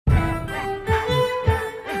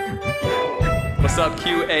What's up,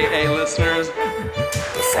 QAA listeners?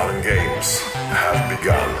 The fun games have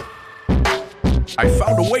begun. I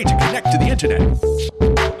found a way to connect to the internet.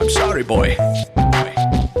 I'm sorry, boy.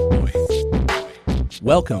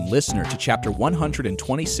 Welcome, listener, to Chapter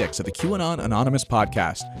 126 of the QAnon Anonymous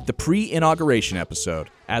podcast, the pre-inauguration episode.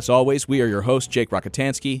 As always, we are your hosts, Jake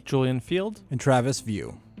Rockatansky, Julian Field, and Travis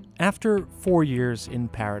View. After 4 years in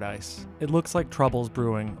paradise, it looks like trouble's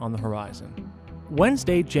brewing on the horizon.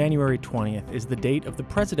 Wednesday, January 20th, is the date of the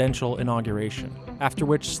presidential inauguration, after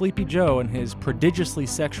which Sleepy Joe and his prodigiously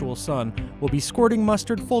sexual son will be squirting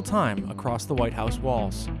mustard full-time across the White House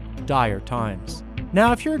walls. Dire times.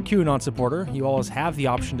 Now, if you're a QAnon supporter, you always have the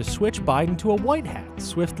option to switch Biden to a white hat,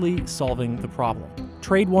 swiftly solving the problem.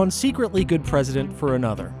 Trade one secretly good president for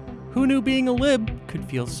another. Who knew being a lib could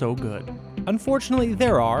feel so good? Unfortunately,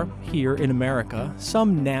 there are, here in America,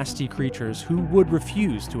 some nasty creatures who would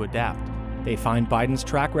refuse to adapt. They find Biden's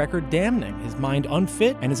track record damning, his mind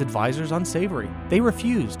unfit, and his advisors unsavory. They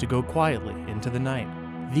refuse to go quietly into the night.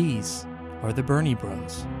 These are the Bernie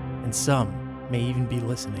Bros, and some may even be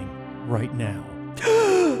listening right now.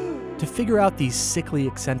 To figure out these sickly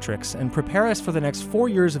eccentrics and prepare us for the next 4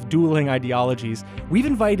 years of dueling ideologies, we've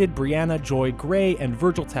invited Brianna Joy Gray and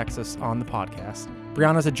Virgil Texas on the podcast.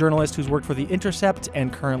 Brianna's a journalist who's worked for The Intercept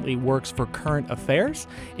and currently works for Current Affairs.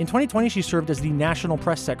 In 2020, she served as the National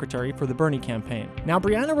Press Secretary for the Bernie campaign. Now,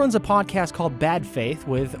 Brianna runs a podcast called Bad Faith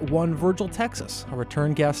with one Virgil Texas, a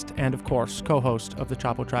return guest and, of course, co-host of the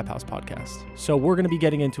Chapo Trap House podcast. So we're going to be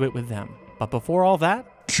getting into it with them. But before all that,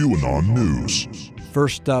 QAnon News.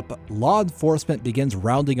 First up, law enforcement begins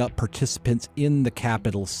rounding up participants in the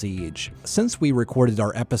Capitol siege. Since we recorded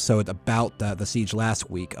our episode about the siege last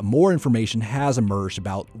week, more information has emerged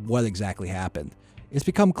about what exactly happened. It's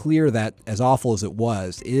become clear that, as awful as it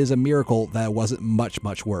is a miracle that it wasn't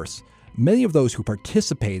much worse. Many of those who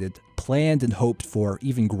participated planned and hoped for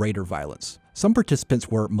even greater violence. Some participants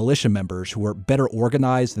were militia members who were better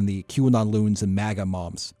organized than the QAnon loons and MAGA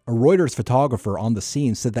moms. A Reuters photographer on the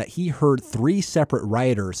scene said that he heard 3 separate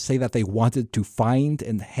rioters say that they wanted to find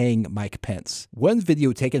and hang Mike Pence. One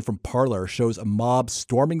video taken from Parler shows a mob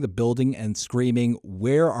storming the building and screaming,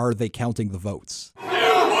 "Where are they counting the votes?" You work for us!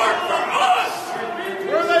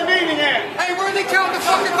 Where are they meeting at? Hey, where are they counting the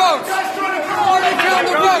fucking votes? Where are they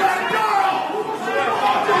counting the votes?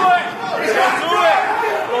 Do it! Do it!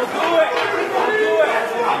 Go do it!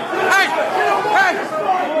 Hey! Hey!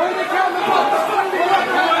 Where are they counting the votes? Where are they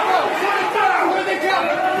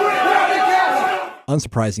counting?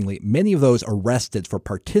 Unsurprisingly, many of those arrested for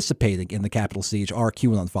participating in the Capitol siege are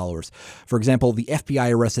QAnon followers. For example, the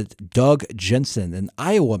FBI arrested Doug Jensen, an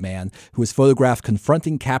Iowa man who was photographed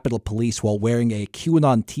confronting Capitol Police while wearing a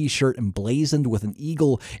QAnon t-shirt emblazoned with an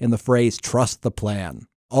eagle and the phrase, "Trust the plan."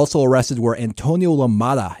 Also arrested were Antonio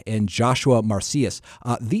Lamada and Joshua Marcius.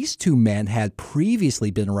 These 2 men had previously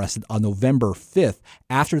been arrested on November 5th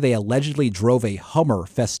after they allegedly drove a Hummer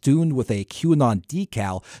festooned with a QAnon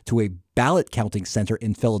decal to a ballot counting center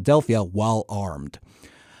in Philadelphia while armed.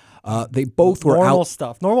 They both were normal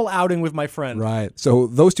stuff. Normal outing with my friend. Right. So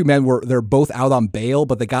those 2 men they're both out on bail,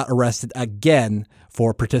 but they got arrested again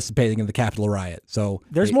for participating in the Capitol riot. So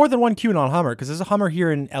there's more than one QAnon Hummer, because there's a Hummer here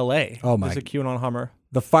in LA. Oh my. There's a QAnon Hummer.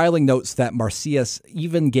 The filing notes that Marcius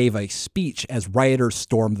even gave a speech as rioters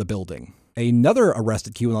stormed the building. Another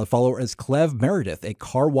arrested QAnon follower is Clev Meredith, a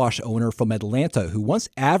car wash owner from Atlanta who once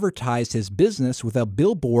advertised his business with a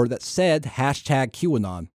billboard that said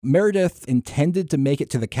 #QAnon. Meredith intended to make it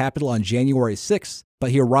to the Capitol on January 6th,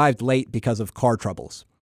 but he arrived late because of car troubles.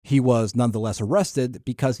 He was nonetheless arrested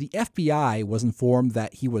because the FBI was informed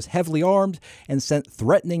that he was heavily armed and sent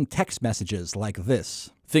threatening text messages like this.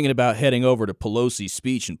 Thinking about heading over to Pelosi's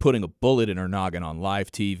speech and putting a bullet in her noggin on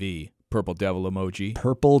live TV. Purple devil emoji.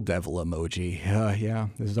 Purple devil emoji. Yeah,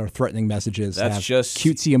 this is our threatening messages. That's have just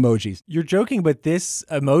cutesy emojis. You're joking, but this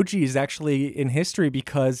emoji is actually in history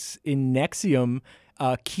because in NXIVM,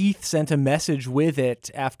 Keith sent a message with it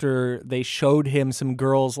after they showed him some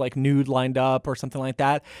girls like nude lined up or something like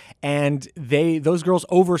that. And those girls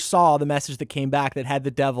oversaw the message that came back that had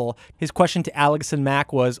the devil. His question to Alison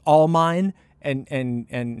Mack was, "All mine?"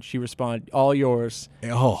 And she responded, "All yours."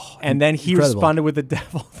 Oh, and then he responded with the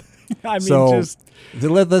devil. I mean,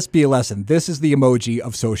 let this be a lesson. This is the emoji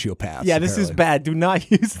of sociopaths. Yeah, this is bad. Do not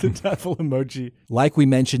use the devil emoji. Like we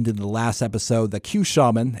mentioned in the last episode, the Q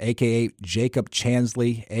Shaman, a.k.a. Jacob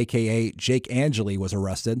Chansley, a.k.a. Jake Angeli, was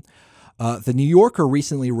arrested. The New Yorker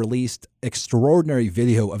recently released extraordinary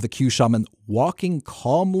video of the Q shaman walking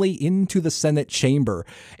calmly into the Senate chamber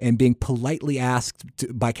and being politely asked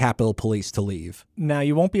by Capitol Police to leave. Now,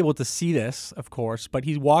 you won't be able to see this, of course, but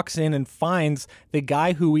he walks in and finds the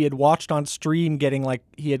guy who we had watched on stream getting, like,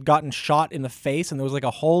 he had gotten shot in the face and there was like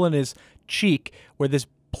a hole in his cheek where this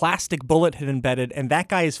plastic bullet had embedded, and that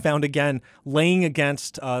guy is found again laying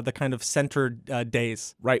against the kind of centered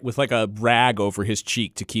dais. Right, with like a rag over his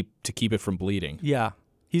cheek to keep it from bleeding. Yeah.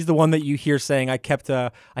 He's the one that you hear saying, I kept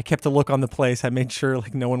a look on the place. I made sure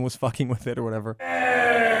like no one was fucking with it or whatever.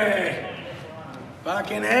 Hey!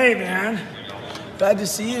 Fucking hey, man. Glad to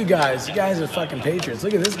see you guys. You guys are fucking patriots.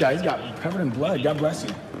 Look at this guy. He's got covered in blood. God bless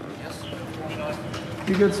you.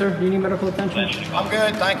 You good, sir? Do you need medical attention? I'm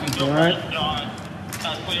good, thank you. All right.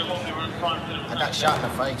 I got shot in the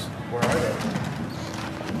face. Where are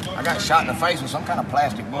they? I got shot in the face with some kind of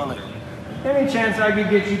plastic bullet. Any chance I could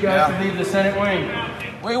get you guys to leave the Senate wing?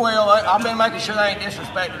 We will. I've been making sure they ain't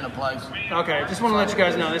disrespecting the place. Okay, just want to let you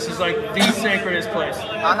guys know this is like the sacredest place.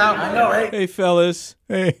 I know. Hey. Hey, fellas.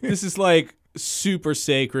 Hey. This is like super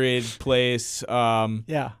sacred place.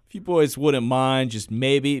 Yeah. If you boys wouldn't mind, just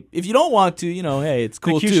maybe. If you don't want to, hey, it's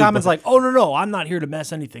cool the too. Q shaman's but- like, oh, no, I'm not here to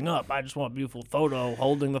mess anything up. I just want a beautiful photo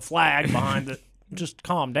holding the flag behind it. Just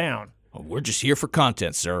calm down. Oh, we're just here for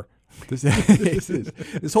content, sir.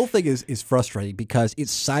 This whole thing is frustrating because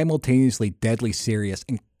it's simultaneously deadly serious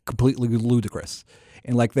and completely ludicrous.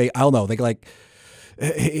 And like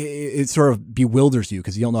it sort of bewilders you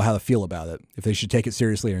because you don't know how to feel about it, if they should take it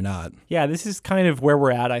seriously or not. Yeah, this is kind of where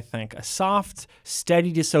we're at, I think. A soft,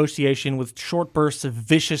 steady dissociation with short bursts of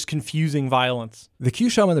vicious, confusing violence. The Q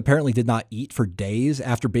shaman apparently did not eat for days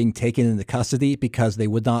after being taken into custody because they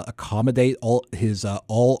would not accommodate his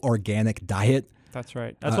all-organic diet. That's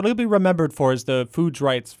right. That's what he'll be remembered for, is the food's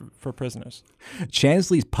rights for prisoners.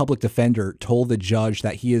 Chansley's public defender told the judge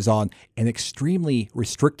that he is on an extremely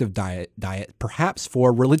restrictive diet, perhaps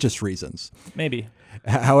for religious reasons. Maybe.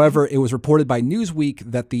 However, it was reported by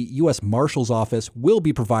Newsweek that the U.S. Marshal's Office will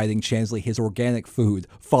be providing Chansley his organic food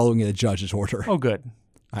following the judge's order. Oh, good.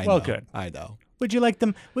 Good. I know. Would you like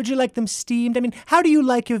them steamed? I mean, how do you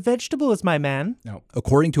like your vegetables, my man? No.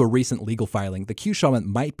 According to a recent legal filing, the Q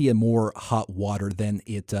shaman might be in more hot water than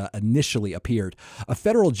it initially appeared. A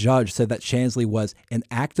federal judge said that Chansley was an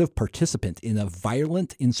active participant in a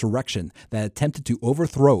violent insurrection that attempted to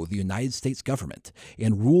overthrow the United States government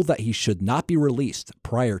and ruled that he should not be released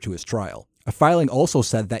prior to his trial. A filing also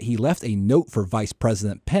said that he left a note for Vice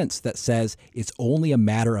President Pence that says it's only a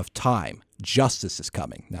matter of time. Justice is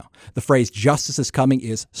coming. Now, the phrase justice is coming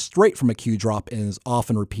is straight from a Q drop and is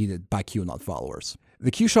often repeated by QAnon followers. The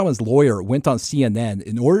Q shaman's lawyer went on CNN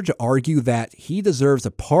in order to argue that he deserves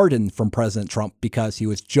a pardon from President Trump because he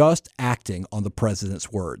was just acting on the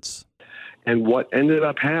president's words. And what ended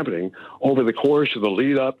up happening over the course of the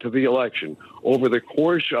lead up to the election, over the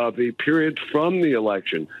course of the period from the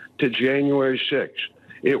election to January 6th,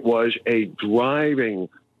 it was a driving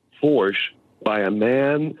force by a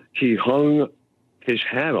man he hung his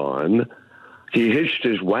hat on, he hitched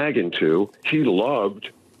his wagon to. He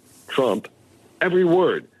loved Trump, every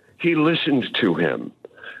word. He listened to him.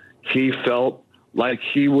 He felt like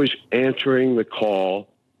he was answering the call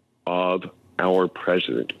of our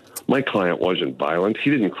president. My client wasn't violent.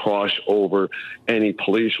 He didn't cross over any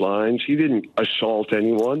police lines. He didn't assault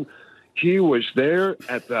anyone. He was there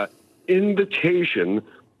at the invitation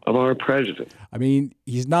of our president. I mean,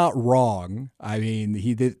 he's not wrong. I mean,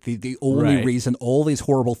 he did the only reason all these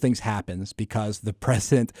horrible things happens because the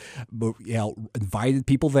president, invited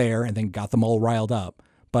people there and then got them all riled up.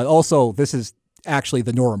 But also, this is actually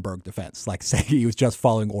the Nuremberg defense, like saying he was just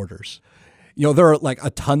following orders. There are like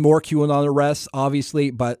a ton more QAnon arrests,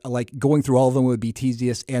 obviously, but like going through all of them would be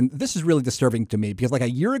tedious. And this is really disturbing to me because like a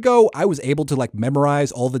year ago, I was able to like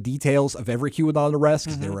memorize all the details of every QAnon arrest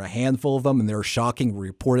because there were a handful of them and they were shocking. We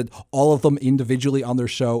reported all of them individually on the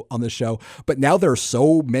show. But now there are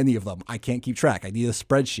so many of them, I can't keep track. I need a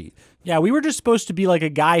spreadsheet. Yeah, we were just supposed to be like a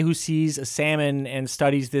guy who sees a salmon and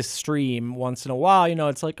studies this stream once in a while.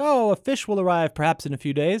 It's like, oh, a fish will arrive perhaps in a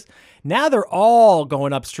few days. Now they're all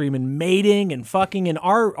going upstream and mating and fucking, and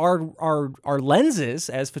our lenses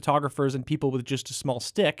as photographers and people with just a small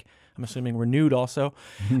stick, I'm assuming we're nude also.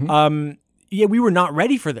 We were not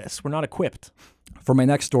ready for this. We're not equipped. For my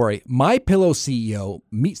next story, MyPillow CEO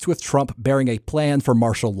meets with Trump bearing a plan for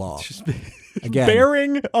martial law. Again.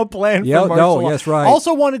 Bearing a plan for martial law. Yes, right.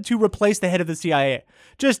 Also wanted to replace the head of the CIA.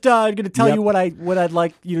 Just going to tell you what I'd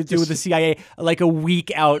like you to do with the CIA like a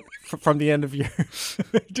week out from the end of year.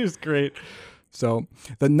 Just great. So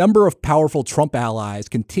the number of powerful Trump allies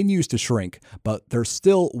continues to shrink, but there's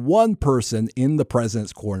still one person in the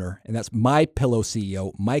president's corner, and that's MyPillow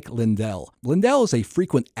CEO Mike Lindell. Lindell is a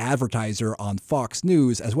frequent advertiser on Fox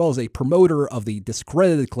News, as well as a promoter of the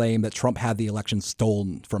discredited claim that Trump had the election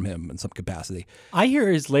stolen from him in some capacity. I hear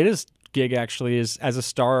his latest gig actually is as a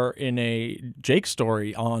star in a Jake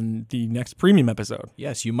story on the next premium episode.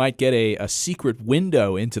 Yes, you might get a secret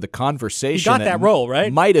window into the conversation. He got that role,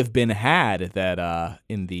 right? Might have been had that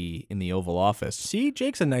in the Oval Office. See,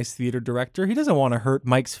 Jake's a nice theater director. He doesn't want to hurt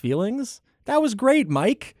Mike's feelings. That was great,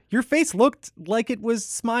 Mike. Your face looked like it was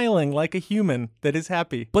smiling, like a human that is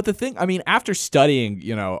happy. But the thing, I mean, after studying,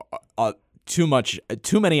 too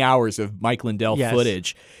many hours of Mike Lindell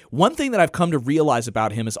footage, one thing that I've come to realize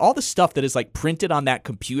about him is all the stuff that is like printed on that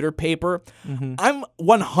computer paper. Mm-hmm. I'm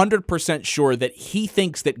 100% sure that he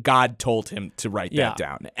thinks that God told him to write that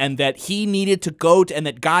down, and that he needed to go to, and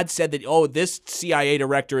that God said that, oh, this CIA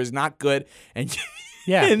director is not good, and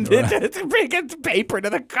yeah, and to bring it the paper to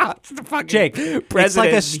the cops. The fucking Jake, president, it's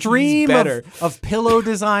like a stream of pillow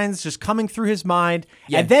designs just coming through his mind,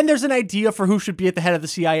 and then there's an idea for who should be at the head of the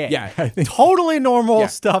CIA. Yeah, totally normal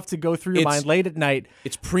stuff to go through your mind late at night.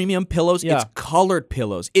 It's premium pillows. Yeah. It's colored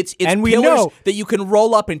pillows. It's and we pillows know that you can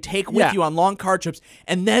roll up and take with you on long car trips,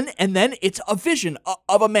 and then it's a vision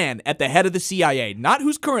of a man at the head of the CIA, not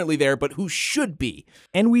who's currently there, but who should be.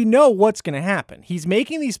 And we know what's going to happen. He's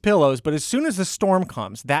making these pillows, but as soon as the storm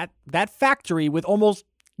comes, that factory with almost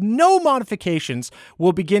no modifications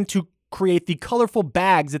will begin to create the colorful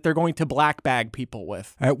bags that they're going to black bag people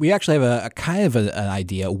with. We actually have a kind of an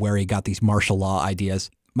idea where he got these martial law ideas.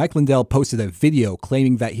 Mike Lindell posted a video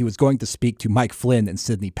claiming that he was going to speak to Mike Flynn and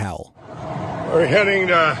Sidney Powell. We're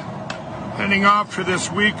heading off for this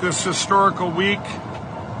week, this historical week.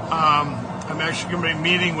 I'm actually going to be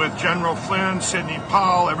meeting with General Flynn, Sidney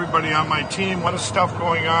Powell, everybody on my team. A lot of stuff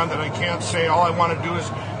going on that I can't say. All I want to do is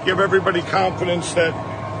give everybody confidence that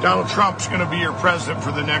Donald Trump's going to be your president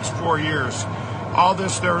for the next 4 years. All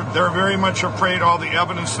this, they're very much afraid all the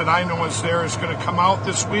evidence that I know is there is going to come out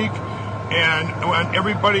this week. And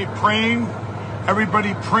everybody praying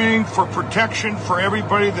for protection for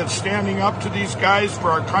everybody that's standing up to these guys for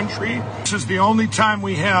our country. This is the only time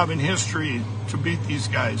we have in history to beat these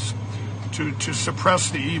guys. To suppress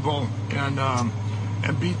the evil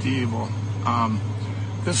and beat the evil.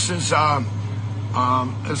 This is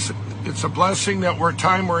it's a blessing that we're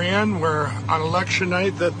in. We're on election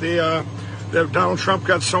night that that Donald Trump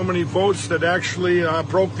got so many votes that actually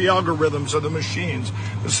broke the algorithms of the machines.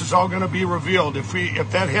 This is all going to be revealed. If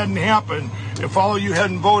that hadn't happened, if all of you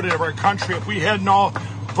hadn't voted in our country, if we hadn't all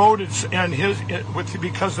voted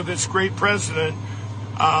because of this great president,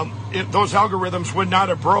 those algorithms would not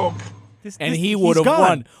have broke. He would have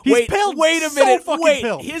won. Wait a minute.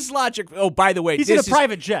 Wait, his logic. Oh, by the way, he's in a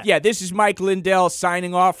private jet. Yeah, this is Mike Lindell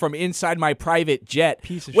signing off from inside my private jet.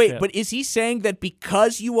 Piece of shit. But is he saying that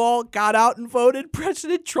because you all got out and voted,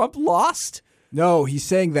 President Trump lost? No, he's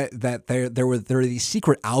saying that there are these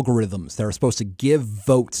secret algorithms that are supposed to give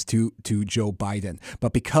votes to Joe Biden.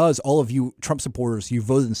 But because all of you Trump supporters, you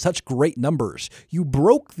voted in such great numbers, you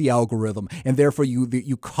broke the algorithm, and therefore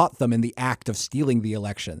you caught them in the act of stealing the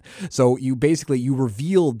election. So you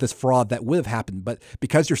revealed this fraud that would have happened. But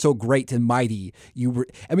because you're so great and mighty,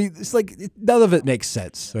 it's like none of it makes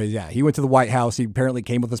sense. So yeah, he went to the White House. He apparently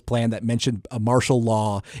came with this plan that mentioned a martial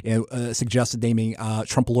law and suggested naming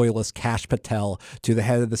Trump loyalist Kash Patel to the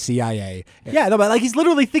head of the CIA. Yeah, no, but like he's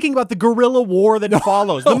literally thinking about the guerrilla war that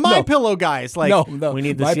follows. The MyPillow guys, like we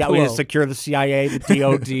need the CIA, we need to secure the CIA, the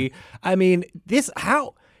DOD. I mean,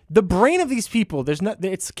 the brain of these people. It's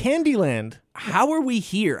Candyland. How are we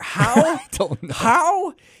here? How? I don't know.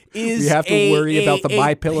 How is we have to worry about the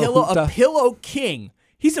MyPillow? A pillow king.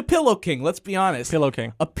 He's a pillow king. Let's be honest. Pillow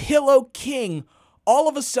king. A pillow king. All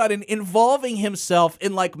of a sudden involving himself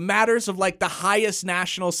in like matters of like the highest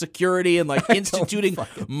national security and like instituting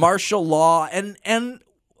martial law and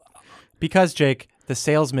because Jake, the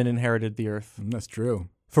salesman inherited the earth. That's true.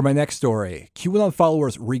 For my next story, QAnon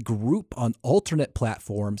followers regroup on alternate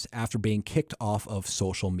platforms after being kicked off of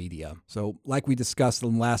social media. So like we discussed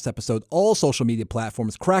in the last episode, all social media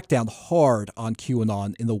platforms cracked down hard on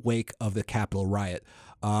QAnon in the wake of the Capitol riot.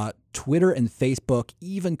 Twitter and Facebook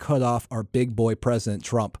even cut off our big boy President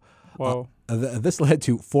Trump. Whoa. This led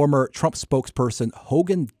to former Trump spokesperson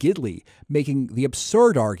Hogan Gidley making the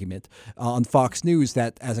absurd argument on Fox News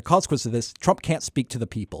that as a consequence of this, Trump can't speak to the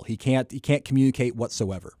people. He can't communicate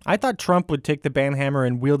whatsoever. I thought Trump would take the banhammer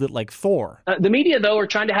and wield it like Thor. The media, though, are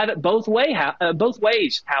trying to have it both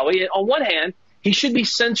ways, Howie. On one hand, he should be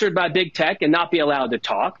censored by big tech and not be allowed to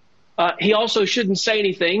talk. He also shouldn't say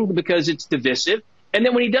anything because it's divisive. And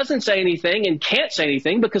then when he doesn't say anything and can't say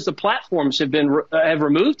anything because the platforms have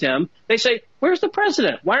removed him, they say, where's the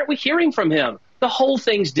president? Why aren't we hearing from him? The whole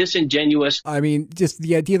thing's disingenuous. I mean, just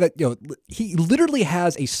the idea that, he literally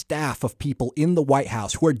has a staff of people in the White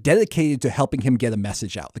House who are dedicated to helping him get a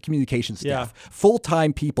message out, the communication staff,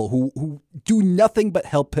 full-time people who do nothing but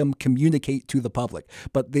help him communicate to the public.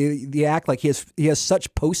 But they act like he has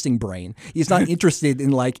such posting brain. He's not interested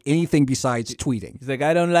in anything besides tweeting. He's like,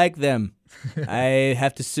 I don't like them. I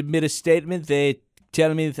have to submit a statement. They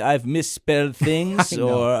tell me I've misspelled things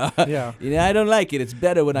I don't like it. It's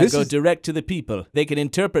better when I go direct to the people. They can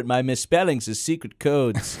interpret my misspellings as secret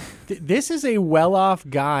codes. This is a well-off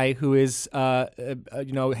guy who is,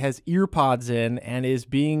 has ear pods in and is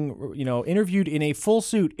being, interviewed in a full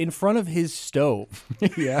suit in front of his stove.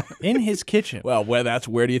 In his kitchen. Well,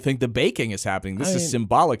 where do you think the baking is happening? This is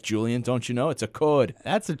symbolic, Julian. Don't you know? It's a code.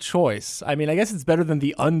 That's a choice. I mean, I guess it's better than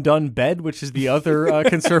the undone bed, which is the other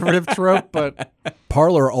conservative trope, but...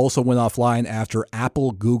 Parler also went offline after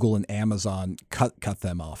Apple, Google, and Amazon cut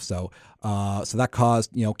them off. So that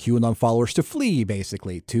caused QAnon followers to flee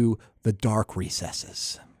basically to the dark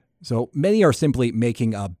recesses. So many are simply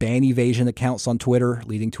making ban evasion accounts on Twitter,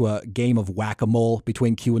 leading to a game of whack-a-mole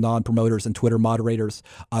between QAnon promoters and Twitter moderators.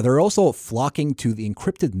 They're also flocking to the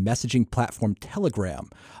encrypted messaging platform Telegram,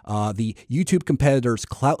 the YouTube competitors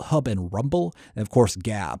CloutHub and Rumble, and of course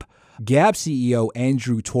Gab. Gab CEO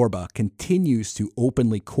Andrew Torba continues to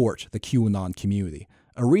openly court the QAnon community.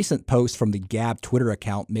 A recent post from the Gab Twitter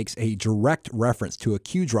account makes a direct reference to a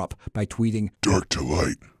Q drop by tweeting, "Dark to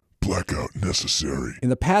light. Blackout necessary." In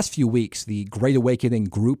the past few weeks, the Great Awakening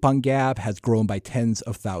group on Gab has grown by tens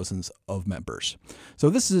of thousands of members.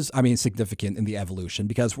 So this is, significant in the evolution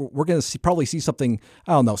because we're going to probably see something,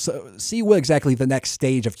 see what exactly the next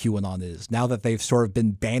stage of QAnon is now that they've sort of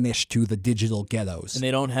been banished to the digital ghettos. And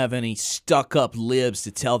they don't have any stuck-up libs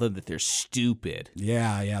to tell them that they're stupid.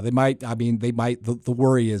 Yeah, they might. The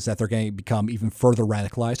worry is that they're going to become even further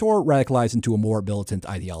radicalized or radicalized into a more militant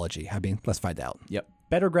ideology. Let's find out. Yep.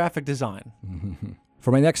 Better graphic design.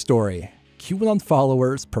 For my next story, QAnon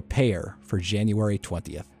followers prepare for January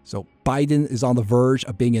 20th. So Biden is on the verge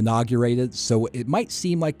of being inaugurated, so it might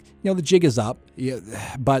seem like, the jig is up.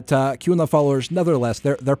 But QAnon followers, nevertheless,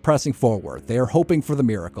 they're pressing forward. They are hoping for the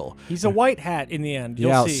miracle. He's a white hat in the end.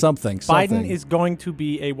 You'll see. Something. Biden is going to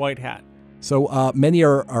be a white hat. So many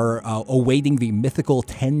are awaiting the mythical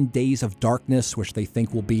 10 days of darkness, which they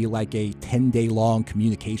think will be like a 10-day-long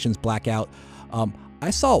communications blackout. I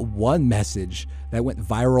saw one message that went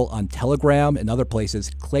viral on Telegram and other places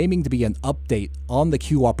claiming to be an update on the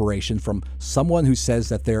Q operation from someone who says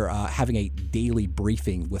that they're having a daily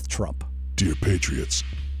briefing with Trump. Dear Patriots,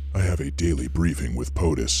 I have a daily briefing with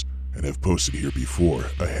POTUS and have posted here before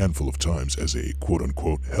a handful of times as a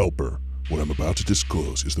quote-unquote helper. What I'm about to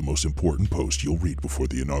disclose is the most important post you'll read before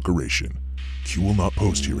the inauguration. Q will not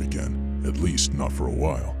post here again, at least not for a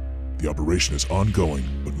while. The operation is ongoing,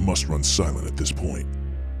 but must run silent at this point.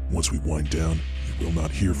 Once we wind down, you will not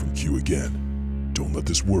hear from Q again. Don't let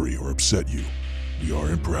this worry or upset you. We are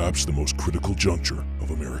in perhaps the most critical juncture of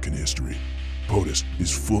American history. POTUS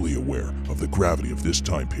is fully aware of the gravity of this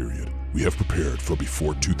time period. We have prepared for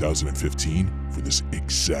before 2015 for this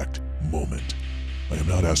exact moment. I am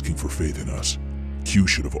not asking for faith in us. Q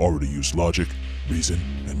should have already used logic, reason,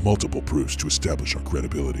 and multiple proofs to establish our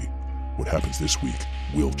credibility. What happens this week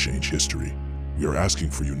will change history. We are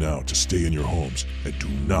asking for you now to stay in your homes and do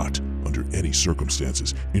not, under any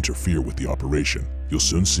circumstances, interfere with the operation. You'll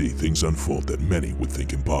soon see things unfold that many would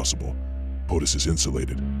think impossible. POTUS is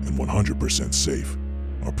insulated and 100% safe.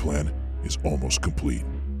 Our plan is almost complete.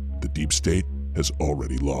 The deep state has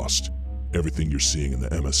already lost. Everything you're seeing in the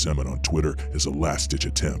MSM and on Twitter is a last-ditch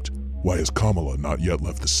attempt. Why has Kamala not yet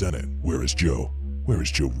left the Senate? Where is Joe? Where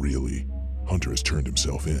is Joe really? Hunter has turned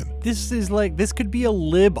himself in. This could be a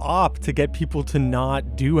lib op to get people to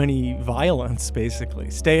not do any violence, basically.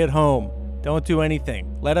 Stay at home. Don't do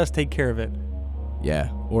anything. Let us take care of it.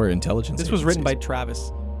 Yeah, or intelligence This was written by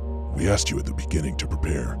Travis. We asked you at the beginning to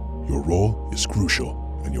prepare. Your role is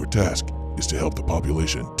crucial, and your task is to help the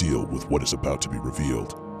population deal with what is about to be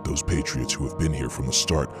revealed. Those patriots who have been here from the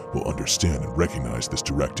start will understand and recognize this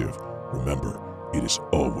directive. Remember, it is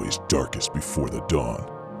always darkest before the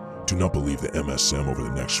dawn. Do not believe the MSM over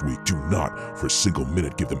the next week. Do not, for a single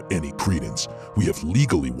minute, give them any credence. We have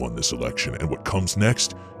legally won this election, and what comes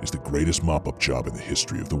next is the greatest mop-up job in the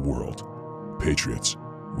history of the world. Patriots,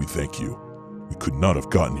 we thank you. We could not have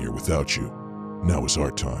gotten here without you. Now is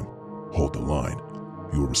our time. Hold the line.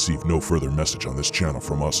 You will receive no further message on this channel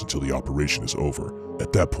from us until the operation is over.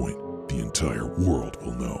 At that point, the entire world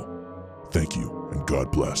will know. Thank you, and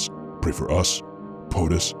God bless. Pray for us,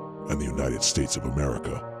 POTUS, and the United States of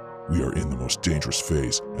America. We are in the most dangerous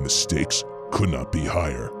phase, and the stakes could not be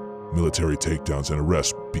higher. Military takedowns and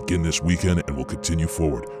arrests begin this weekend and will continue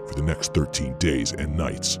forward for the next 13 days and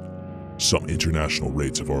nights. Some international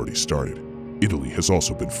raids have already started. Italy has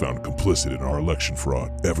also been found complicit in our election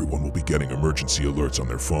fraud. Everyone will be getting emergency alerts on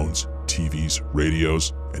their phones, TVs,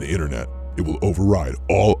 radios, and internet. It will override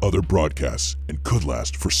all other broadcasts and could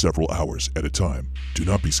last for several hours at a time. Do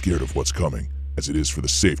not be scared of what's coming, as it is for the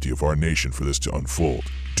safety of our nation for this to unfold.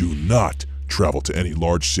 Do not travel to any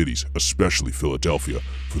large cities, especially Philadelphia,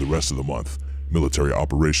 for the rest of the month. Military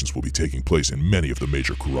operations will be taking place in many of the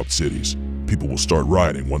major corrupt cities. People will start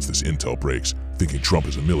rioting once this intel breaks, thinking Trump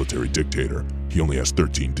is a military dictator. He only has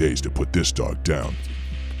 13 days to put this dog down.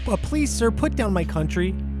 Please, sir, put down my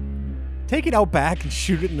country. Take it out back and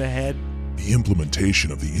shoot it in the head. The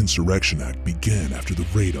implementation of the Insurrection Act began after the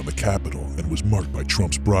raid on the Capitol and was marked by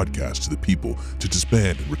Trump's broadcast to the people to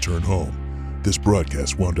disband and return home. This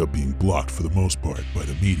broadcast wound up being blocked for the most part by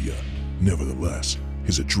the media. Nevertheless,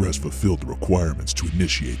 his address fulfilled the requirements to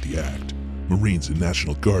initiate the act. Marines and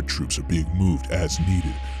National Guard troops are being moved as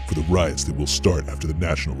needed for the riots that will start after the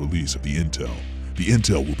national release of the intel. The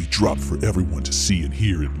intel will be dropped for everyone to see and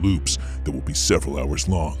hear in loops that will be several hours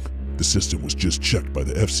long. The system was just checked by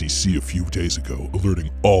the FCC a few days ago, alerting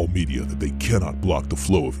all media that they cannot block the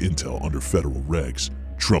flow of intel under federal regs.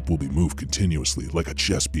 Trump will be moved continuously like a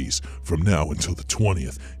chess piece from now until the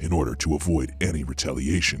 20th in order to avoid any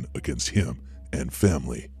retaliation against him and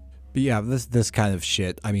family. But yeah, this kind of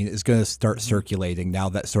shit, I mean, is going to start circulating now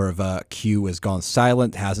that sort of Q has gone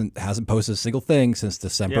silent, hasn't posted a single thing since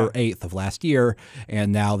December 8th of last year,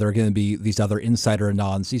 and now there are going to be these other insider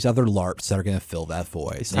anons, these other LARPs that are going to fill that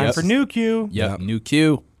void. It's time for new Q. Yep, new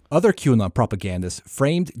Q. Other QAnon propagandists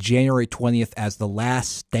framed January 20th as the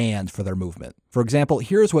last stand for their movement. For example,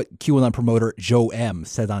 here's what QAnon promoter Joe M.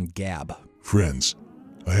 said on Gab. Friends,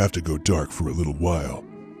 I have to go dark for a little while.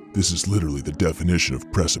 This is literally the definition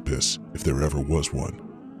of precipice, if there ever was one.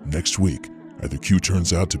 Next week, either Q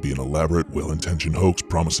turns out to be an elaborate, well-intentioned hoax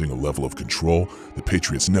promising a level of control the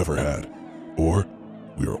Patriots never had, or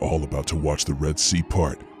we are all about to watch the Red Sea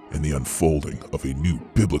part and the unfolding of a new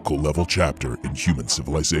biblical-level chapter in human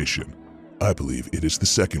civilization. I believe it is the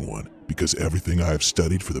second one, because everything I have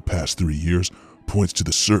studied for the past 3 years points to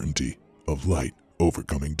the certainty of light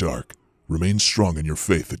overcoming dark. Remain strong in your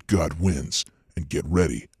faith that God wins, and get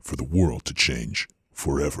ready for the world to change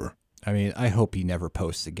forever. I mean, I hope he never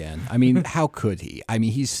posts again. I mean, how could he? I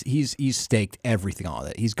mean, he's staked everything on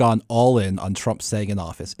it. He's gone all in on Trump staying in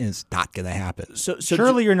office, and it's not going to happen. So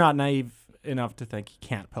surely you're not naive enough to think he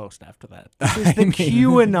can't post after that. This is the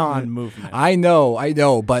QAnon movement. I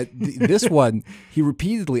know, but this one, he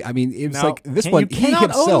repeatedly, I mean, it's like this one, he himself. You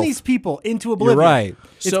cannot own these people into oblivion. You're right.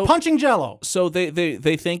 It's punching Jello. So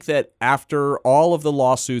they think that after all of the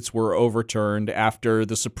lawsuits were overturned, after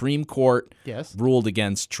the Supreme Court ruled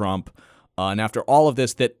against Trump, and after all of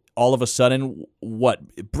this, that all of a sudden,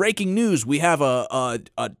 breaking news, we have a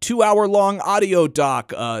 2-hour-long audio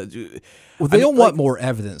doc. Well, they don't want more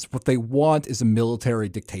evidence. What they want is a military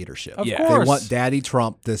dictatorship. Of course. They want Daddy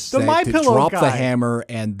Trump to drop the hammer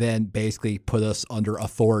and then basically put us under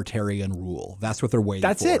authoritarian rule. That's what they're waiting for.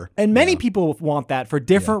 That's it. And many people want that for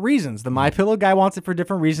different reasons. The MyPillow guy wants it for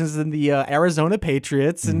different reasons than the Arizona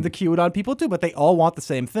Patriots and the QAnon people too, but they all want the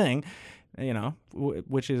same thing,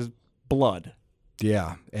 which is blood.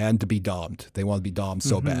 Yeah, and to be domed. They want to be domed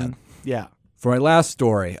so bad. Yeah. For my last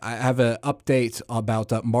story, I have an update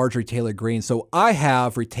about Marjorie Taylor Greene. So I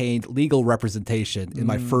have retained legal representation in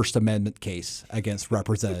my First Amendment case against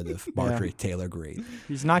Representative Marjorie Taylor Greene.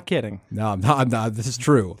 He's not kidding. No, I'm not. This is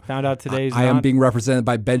true. Found out today. I am being represented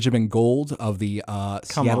by Benjamin Gold of the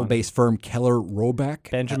Seattle-based firm Keller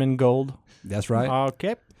Roback. Benjamin Gold. That's right.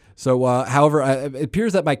 Okay. So, however, it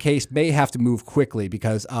appears that my case may have to move quickly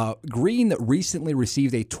because Greene recently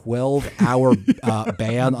received a 12-hour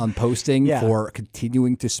ban on posting for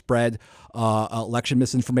continuing to spread election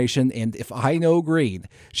misinformation. And if I know Greene,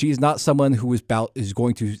 she is not someone who is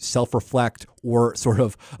going to self-reflect or sort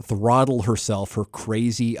of throttle herself, her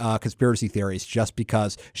crazy conspiracy theories, just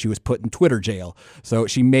because she was put in Twitter jail. So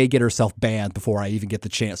she may get herself banned before I even get the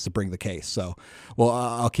chance to bring the case. So, well,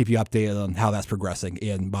 I'll keep you updated on how that's progressing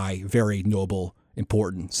in my very noble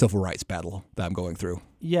important civil rights battle that I'm going through.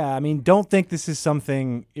 Yeah, I mean, don't think this is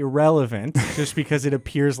something irrelevant just because it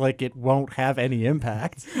appears like it won't have any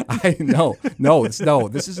impact. No,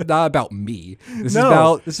 this is not about me. This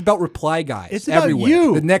is about reply guys. It's about everywhere.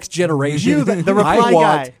 you. The next generation. You, the reply I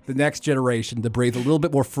want guy. the next generation to breathe a little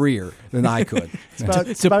bit more freer than I could.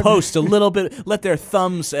 to post a little bit, let their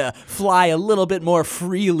thumbs fly a little bit more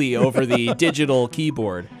freely over the digital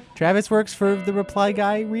keyboard. Travis works for the reply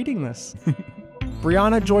guy reading this.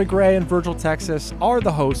 Brianna Joy Gray and Virgil Texas are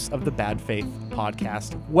the hosts of the Bad Faith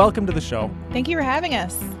podcast. Welcome to the show. Thank you for having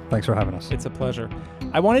us. Thanks for having us. It's a pleasure.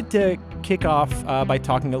 I wanted to kick off by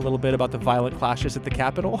talking a little bit about the violent clashes at the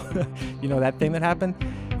Capitol. You know, that thing that happened?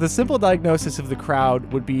 The simple diagnosis of the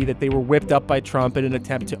crowd would be that they were whipped up by Trump in an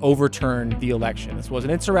attempt to overturn the election. This was an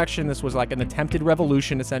insurrection. This was like an attempted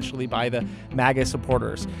revolution, essentially, by the MAGA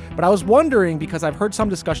supporters. But I was wondering, because I've heard some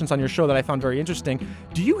discussions on your show that I found very interesting,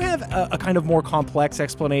 do you have a kind of more complex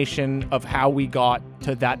explanation of how we got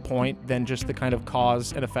to that point than just the kind of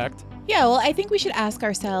cause and effect? Yeah, well, I think we should ask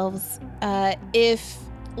ourselves if,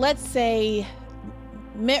 let's say,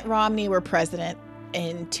 Mitt Romney were president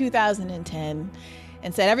in 2010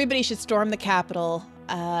 and said everybody should storm the Capitol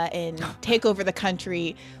and take over the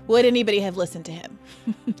country, would anybody have listened to him?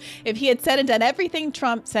 If he had said and done everything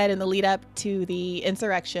Trump said in the lead up to the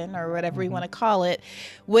insurrection, or whatever you want to call it,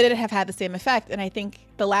 would it have had the same effect? And I think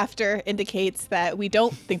the laughter indicates that we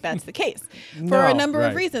don't think that's the case for a number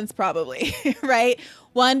of reasons, probably, right?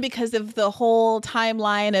 One, because of the whole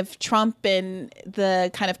timeline of Trump and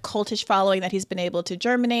the kind of cultish following that he's been able to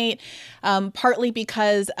germinate, partly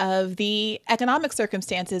because of the economic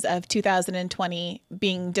circumstances of 2020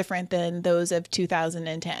 being different than those of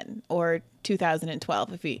 2010 or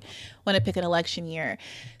 2012, if we want to pick an election year.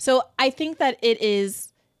 So I think that it is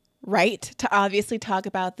right to obviously talk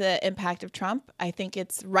about the impact of Trump. I think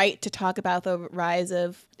it's right to talk about the rise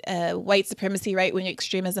of white supremacy, right-wing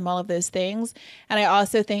extremism, all of those things. And I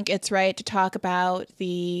also think it's right to talk about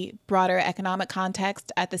the broader economic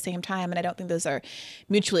context at the same time. And I don't think those are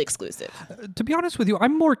mutually exclusive. To be honest with you,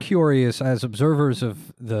 I'm more curious, as observers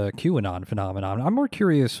of the QAnon phenomenon, I'm more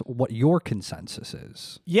curious what your consensus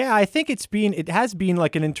is. Yeah, I think it has been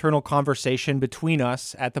like an internal conversation between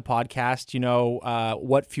us at the podcast, you know,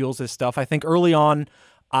 what fuels this stuff. I think early on,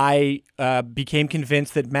 I became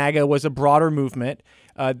convinced that MAGA was a broader movement.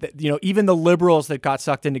 You know, even the liberals that got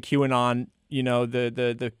sucked into QAnon, you know,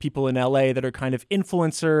 the people in LA that are kind of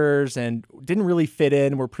influencers and didn't really fit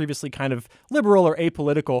in, were previously kind of liberal or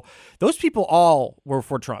apolitical, those people all were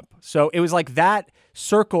for Trump. So it was like that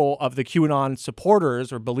circle of the QAnon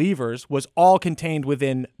supporters or believers was all contained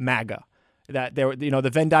within MAGA. That there, you know, the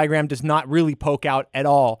Venn diagram does not really poke out at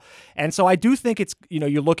all. And so I do think it's, you know,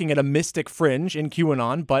 you're looking at a mystic fringe in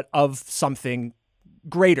QAnon, but of something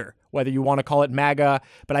greater, whether you want to call it MAGA,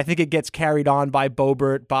 but I think it gets carried on by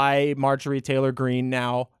Boebert, by Marjorie Taylor Greene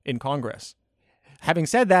now in Congress. Having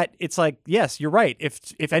said that, it's like, yes, you're right.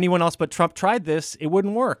 If anyone else but Trump tried this, it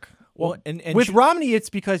wouldn't work. Well, and with Romney, it's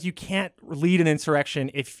because you can't lead an insurrection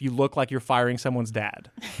if you look like you're firing someone's dad.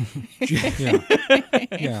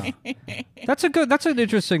 Yeah. That's an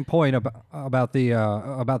interesting point about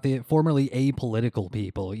the formerly apolitical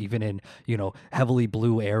people, even in, you know, heavily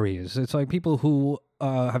blue areas. It's like people who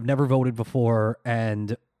have never voted before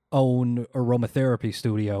and own aromatherapy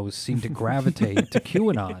studios seem to gravitate to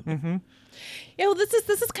QAnon. Mm-hmm. Yeah, well, this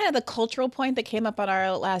is kind of the cultural point that came up on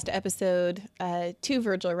our last episode too,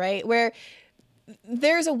 Virgil, right? Where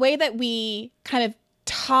there's a way that we kind of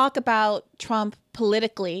talk about Trump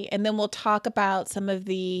politically, and then we'll talk about some of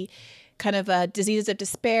the kind of diseases of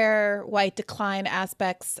despair, white decline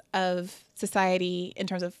aspects of society in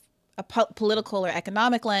terms of a political or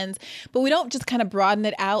economic lens, but we don't just kind of broaden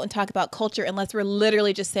it out and talk about culture unless we're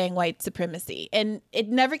literally just saying white supremacy. And it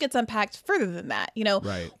never gets unpacked further than that. You know,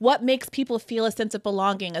 right. What makes people feel a sense of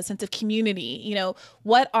belonging, a sense of community? You know,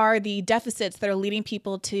 what are the deficits that are leading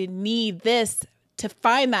people to need this to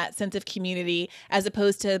find that sense of community, as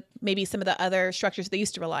opposed to maybe some of the other structures they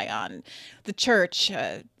used to rely on? The church,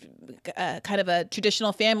 kind of a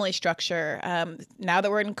traditional family structure. Now that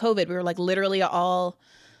we're in COVID, we were like literally all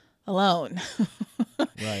alone.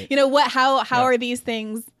 Right. You know, how are these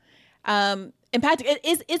things impacting?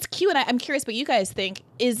 Is QAnon, I'm curious what you guys think,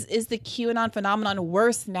 is the QAnon phenomenon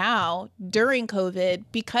worse now during COVID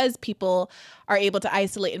because people are able to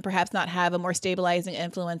isolate and perhaps not have a more stabilizing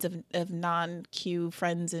influence of non-Q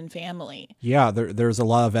friends and family? Yeah, there's a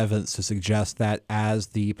lot of evidence to suggest that as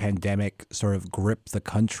the pandemic sort of gripped the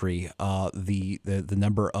country, the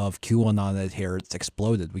number of QAnon adherents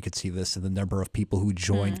exploded. We could see this in the number of people who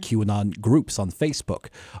joined QAnon groups on Facebook.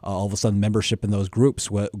 All of a sudden, membership in those groups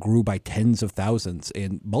grew by tens of 2000s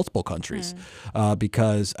in multiple countries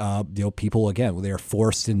because people, again, they're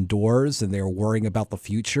forced indoors and they're worrying about the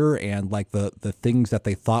future, and like the things that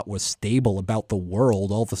they thought was stable about the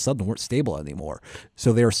world all of a sudden weren't stable anymore.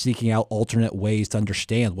 So they're seeking out alternate ways to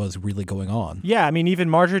understand what's really going on. Yeah, I mean, even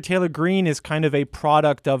Marjorie Taylor Greene is kind of a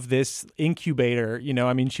product of this incubator.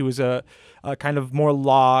 I mean, she was a kind of more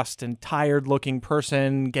lost and tired-looking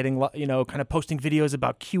person, getting, kind of posting videos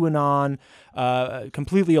about QAnon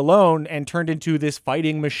completely alone, and turned into this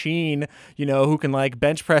fighting machine, who can like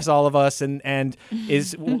bench press all of us and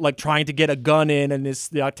is like trying to get a gun in and is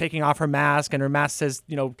taking off her mask, and her mask says,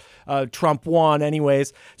 Trump won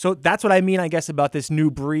anyways. So that's what I mean, I guess, about this new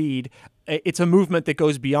breed. It's a movement that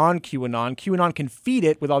goes beyond QAnon. QAnon can feed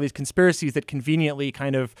it with all these conspiracies that conveniently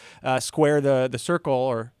kind of square the circle,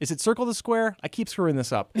 or is it circle the square? I keep screwing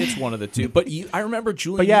this up. It's one of the two. But I remember,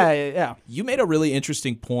 Julian, you made a really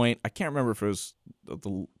interesting point. I can't remember if it was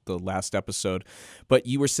the last episode, but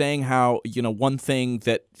you were saying how, one thing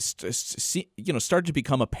that started to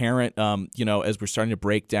become apparent, as we're starting to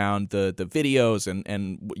break down the videos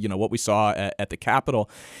and what we saw at the Capitol,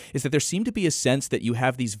 is that there seemed to be a sense that you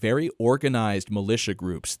have these very organized militia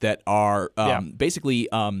groups that are basically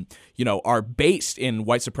are based in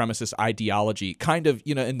white supremacist ideology, kind of,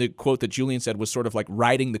 and the quote that Julian said was sort of like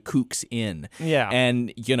riding the kooks in. Yeah.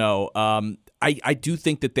 And, I do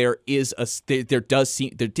think that there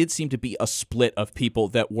did seem to be a split of people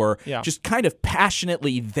that were just kind of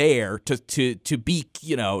passionately there to be,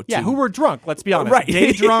 who were drunk, let's be honest. Right.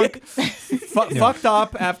 Day drunk, fucked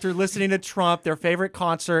up after listening to Trump, their favorite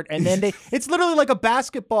concert, and then it's literally like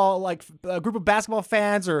a group of basketball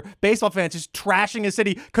fans or baseball fans just trashing a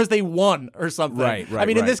city because they won or something. Right. I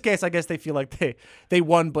mean, in this case, I guess they feel like they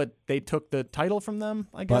won, but they took the title from them,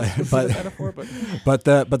 I guess. But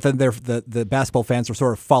then the basketball fans are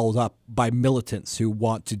sort of followed up by militants who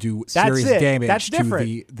want to do serious damage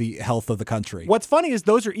to the health of the country. What's funny is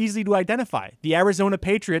those are easy to identify. The Arizona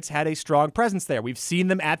Patriots had a strong presence there. We've seen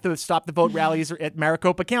them at the Stop the Vote rallies at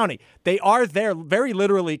Maricopa County. They are there very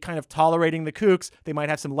literally kind of tolerating the kooks. They might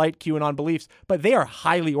have some light QAnon beliefs, but they are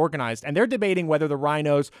highly organized, and they're debating whether the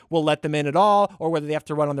rhinos will let them in at all or whether they have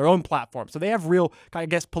to run on their own platform. So they have real, I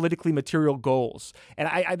guess, politically material goals. And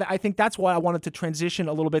I think that's why I wanted to transition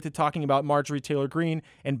a little bit to talking about Marjorie Taylor Greene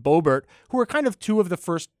and Boebert, who are kind of two of the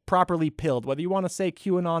first properly pilled, whether you want to say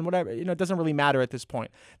QAnon, whatever, it doesn't really matter at this point.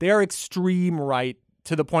 They are extreme right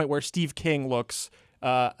to the point where Steve King looks,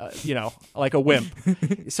 like a wimp.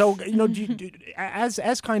 So,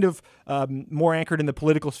 as kind of more anchored in the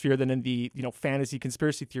political sphere than in the, fantasy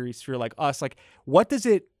conspiracy theory sphere like us, like what does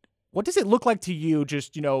it look like to you,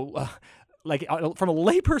 just, like from a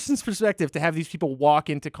layperson's perspective, to have these people walk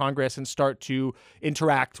into Congress and start to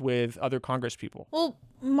interact with other Congress people? Well,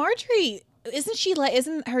 Marjorie,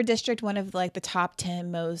 isn't her district one of like the top 10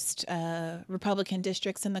 most Republican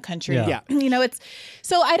districts in the country? Yeah. It's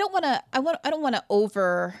so I don't want to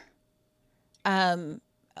overdraw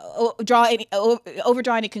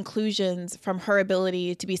any conclusions from her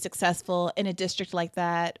ability to be successful in a district like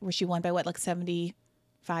that where she won by 75%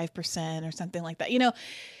 or something like that.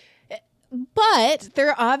 But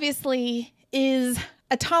there obviously is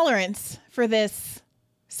a tolerance for this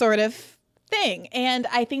sort of thing. And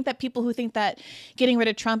I think that people who think that getting rid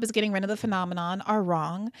of Trump is getting rid of the phenomenon are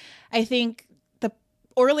wrong. I think the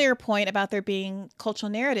earlier point about there being cultural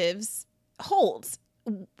narratives holds.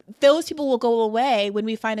 Those people will go away when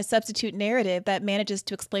we find a substitute narrative that manages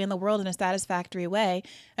to explain the world in a satisfactory way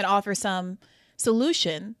and offer some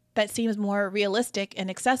solution that seems more realistic and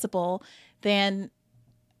accessible than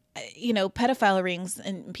pedophile rings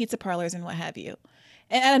and pizza parlors and what have you.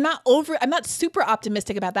 And I'm not super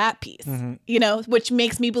optimistic about that piece, which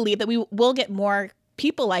makes me believe that we will get more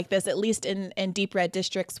people like this, at least in deep red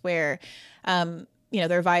districts where,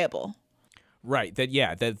 they're viable. Right.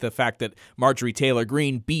 The fact that Marjorie Taylor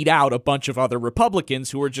Greene beat out a bunch of other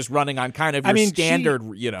Republicans who were just running on kind of standard,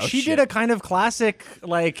 She shit. did a kind of classic,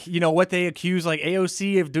 what they accuse like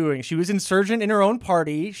AOC of doing. She was insurgent in her own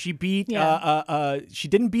party. She beat, she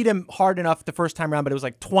didn't beat him hard enough the first time around, but it was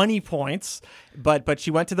like 20 points. But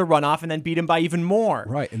she went to the runoff and then beat him by even more.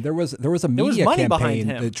 Right. And there was a media campaign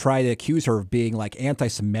that tried to accuse her of being like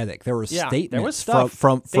anti-Semitic. There were statements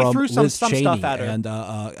from Liz Cheney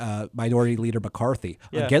and Minority Leader McCarthy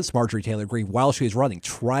against Marjorie Taylor Greene while she was running,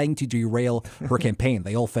 trying to derail her campaign.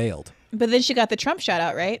 They all failed. But then she got the Trump shout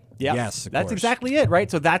out, right? Yeah. Yes, of that's course. exactly it,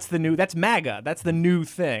 right? So that's MAGA. That's the new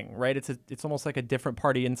thing, right? It's almost like a different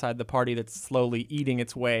party inside the party that's slowly eating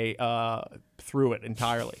its way through it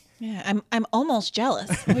entirely. Yeah, I'm almost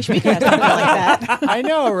jealous. I wish we could have something like that. I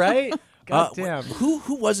know, right? Goddamn.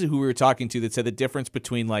 Who was it who we were talking to that said the difference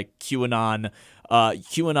between like QAnon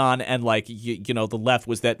and like the left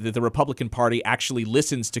was that the Republican Party actually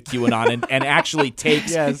listens to QAnon and actually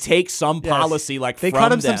takes some policy like they from cut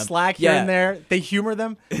them them. some slack here and there. They humor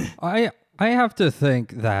them. I have to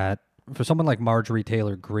think that for someone like Marjorie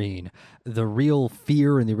Taylor Greene, the real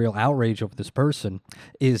fear and the real outrage over this person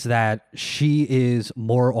is that she is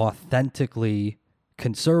more authentically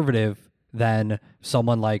conservative than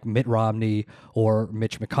someone like Mitt Romney or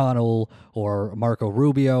Mitch McConnell or Marco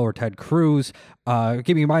Rubio or Ted Cruz.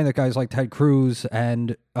 Keeping in mind that guys like Ted Cruz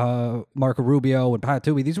and Marco Rubio and Pat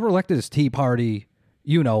Toomey, these were elected as Tea Party,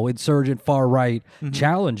 insurgent far-right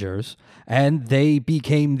challengers, and they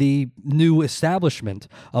became the new establishment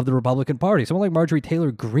of the Republican Party. Someone like Marjorie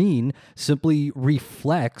Taylor Greene simply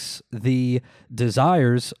reflects the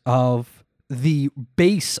desires of the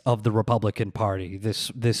base of the Republican Party,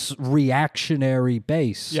 this reactionary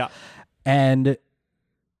base. Yeah. And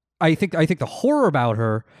I think the horror about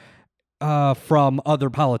her from other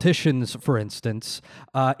politicians, for instance,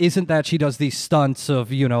 isn't that she does these stunts of,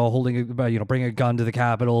 bringing a gun to the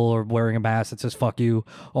Capitol or wearing a mask that says "fuck you"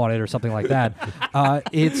 on it or something like that.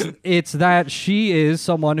 It's that she is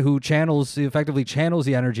someone who effectively channels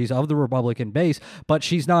the energies of the Republican base, but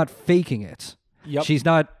she's not faking it. Yep. She's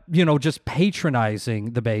not, just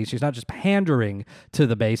patronizing the base. She's not just pandering to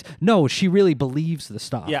the base. No, she really believes the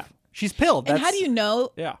stuff. Yeah. She's pilled. And how do you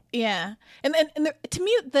know? Yeah. Yeah. And to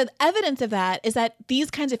me, the evidence of that is that these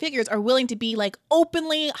kinds of figures are willing to be like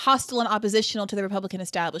openly hostile and oppositional to the Republican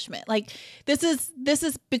establishment. Like this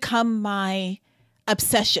has become my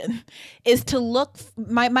obsession, is to look.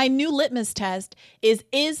 My new litmus test is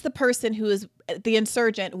the person who is the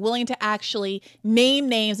insurgent willing to actually name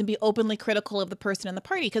names and be openly critical of the person in the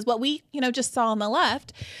party? Because what we just saw on the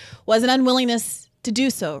left was an unwillingness to do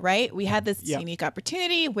so, right? We had this unique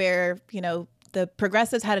opportunity where, the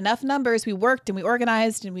progressives had enough numbers. We worked and we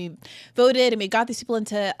organized and we voted and we got these people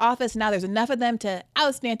into office. And now there's enough of them to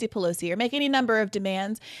oust Nancy Pelosi or make any number of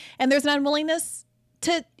demands. And there's an unwillingness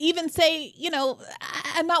to even say,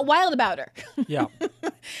 I'm not wild about her. Yeah.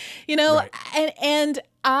 Right. And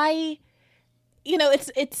I,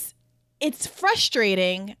 it's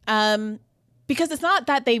frustrating. Because it's not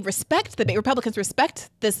that they respect Republicans respect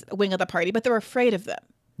this wing of the party, but they're afraid of them.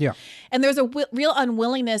 Yeah. And there's a real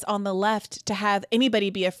unwillingness on the left to have anybody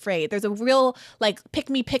be afraid. There's a real pick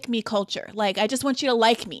me culture. Like, I just want you to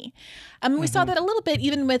like me. We saw that a little bit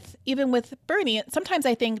even with Bernie. Sometimes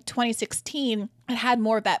I think 2016 it had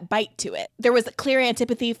more of that bite to it. There was a clear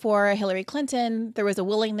antipathy for Hillary Clinton. There was a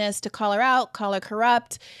willingness to call her out, call her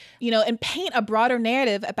corrupt, and paint a broader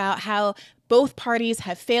narrative about how both parties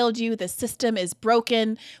have failed you. The system is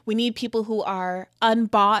broken. We need people who are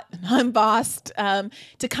unbought and unbossed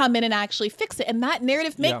to come in and actually fix it. And that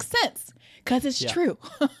narrative makes sense because it's true.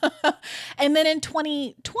 And then in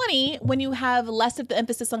 2020, when you have less of the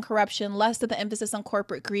emphasis on corruption, less of the emphasis on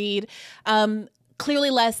corporate greed, clearly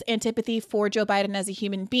less antipathy for Joe Biden as a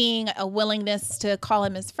human being, a willingness to call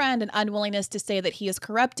him his friend, an unwillingness to say that he is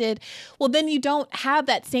corrupted, well, then you don't have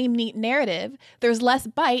that same neat narrative. There's less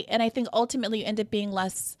bite, and I think ultimately you end up being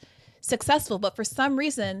less successful. But for some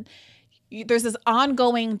reason, there's this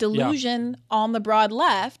ongoing delusion on the broad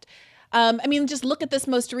left. Just look at this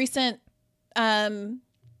most recent article,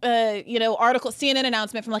 CNN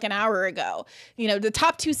announcement from like an hour ago. The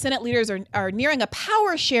top two Senate leaders are nearing a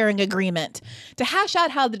power sharing agreement to hash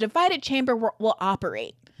out how the divided chamber will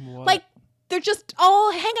operate. What? Like, they're just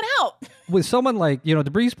all hanging out. With someone like, to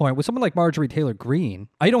Bree's point, with someone like Marjorie Taylor Greene,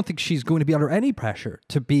 I don't think she's going to be under any pressure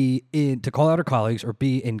to call out her colleagues or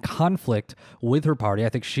be in conflict with her party. I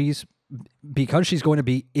think because she's going to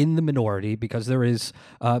be in the minority, because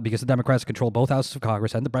the Democrats control both houses of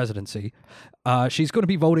Congress and the presidency, she's going to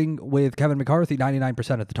be voting with Kevin McCarthy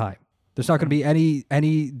 99% of the time. There's not going to be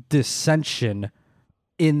any dissension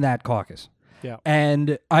in that caucus. Yeah.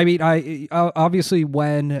 And I obviously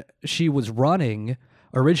when she was running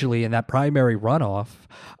originally in that primary runoff,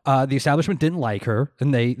 the establishment didn't like her,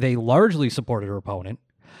 and they largely supported her opponent.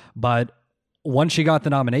 But once she got the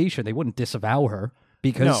nomination, they wouldn't disavow her.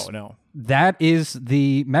 Because that is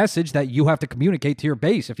the message that you have to communicate to your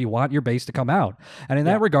base if you want your base to come out. And in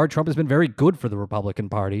that regard, Trump has been very good for the Republican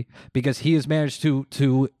Party because he has managed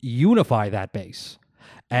to unify that base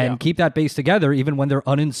and keep that base together even when they're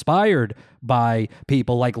uninspired by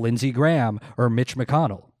people like Lindsey Graham or Mitch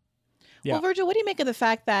McConnell. Yeah. Well, Virgil, what do you make of the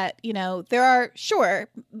fact that, there are,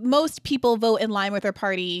 most people vote in line with their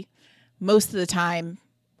party most of the time,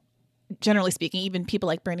 generally speaking, even people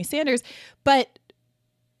like Bernie Sanders, but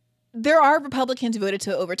there are Republicans who voted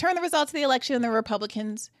to overturn the results of the election, and there were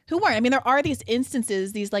Republicans who weren't. I mean, there are these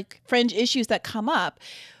instances, these like fringe issues that come up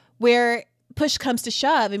where push comes to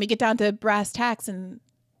shove and we get down to brass tacks and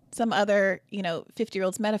some other,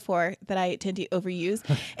 50-year-old's metaphor that I tend to overuse.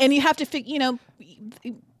 And you have to,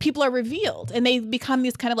 people are revealed and they become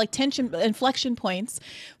these kind of like tension inflection points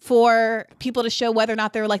for people to show whether or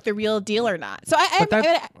not they're like the real deal or not. So I agree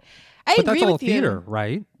with that's all you. Theater,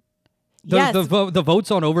 right? Yes. The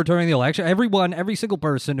votes on overturning the election, every single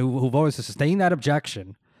person who voted to sustain that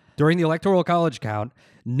objection during the Electoral College count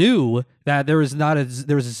knew that there was a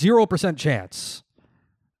 0% chance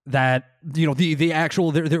that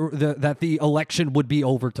that the election would be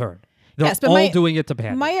overturned. They're all doing it to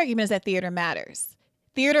pander. My argument is that theater matters.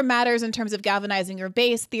 Theater matters in terms of galvanizing your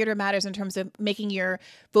base. Theater matters in terms of making your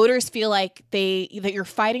voters feel like that you're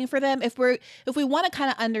fighting for them. If we want to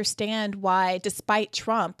kind of understand why, despite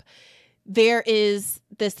Trump, there is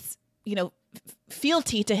this,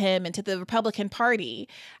 fealty to him and to the Republican Party,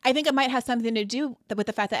 I think it might have something to do with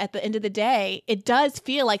the fact that at the end of the day, it does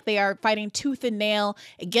feel like they are fighting tooth and nail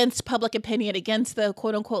against public opinion, against the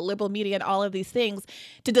quote unquote liberal media and all of these things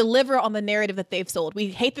to deliver on the narrative that they've sold. We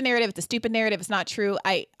hate the narrative. It's a stupid narrative. It's not true.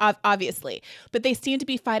 Obviously, but they seem to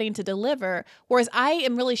be fighting to deliver. Whereas I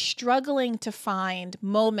am really struggling to find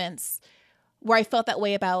moments where I felt that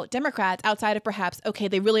way about Democrats outside of perhaps, okay,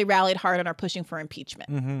 they really rallied hard and are pushing for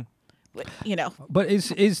impeachment. Mm-hmm. But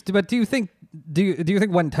do you think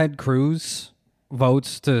when Ted Cruz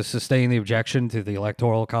votes to sustain the objection to the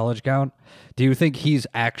Electoral College count, do you think he's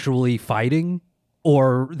actually fighting,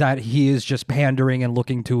 or that he is just pandering and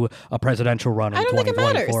looking to a presidential run in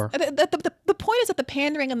 2024? I don't think it matters. The point is that the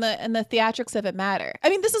pandering and the theatrics of it matter. I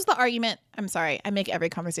mean, this is the argument. I'm sorry, I make every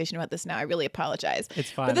conversation about this now. I really apologize.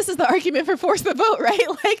 It's fine. But this is the argument for force the vote, right?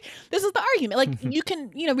 Like, this is the argument. Like, you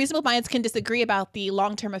can, reasonable minds can disagree about the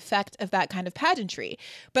long-term effect of that kind of pageantry.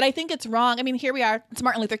 But I think it's wrong. I mean, here we are. It's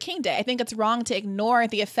Martin Luther King Day. I think it's wrong to ignore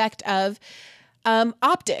the effect of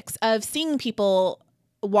optics, of seeing people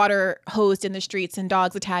water hosed in the streets and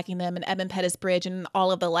dogs attacking them, and Edmund Pettus Bridge and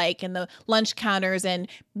all of the like, and the lunch counters and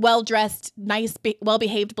well-dressed, nice,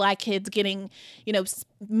 well-behaved black kids getting,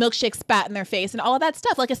 milkshakes spat in their face and all of that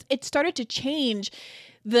stuff. Like, it started to change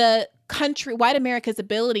the white America's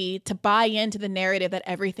ability to buy into the narrative that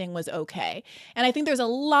everything was okay. And I think there's a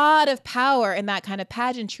lot of power in that kind of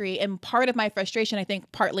pageantry. And part of my frustration, I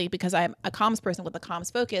think partly because I'm a comms person with a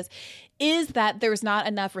comms focus, is that there's not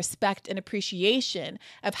enough respect and appreciation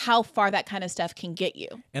of how far that kind of stuff can get you.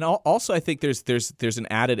 And also, I think there's an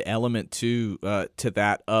added element to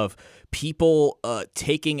that of people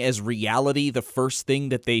taking as reality the first thing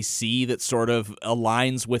that they see that sort of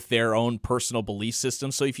aligns with their own personal belief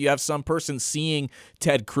system. So if you have some person seeing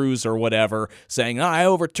Ted Cruz or whatever saying, I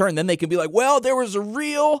overturned, then they can be like, well, there was a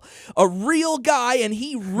real guy and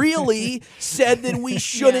he really said that we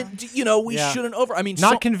shouldn't, shouldn't I mean,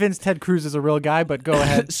 not convinced Ted Cruz is a real guy, but go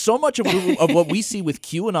ahead. So much of what we see with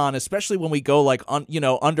QAnon, especially when we go like,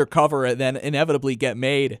 undercover and then inevitably get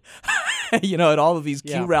made, at all of these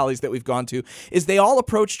Q rallies that we've gone to, is they all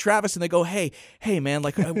approach Travis and they go, hey man,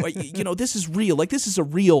 like, this is real. Like, this is a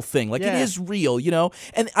real thing. Like, it is real,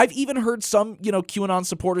 And I've even heard some, QAnon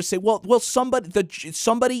supporters say, well,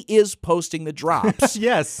 somebody is posting the drops.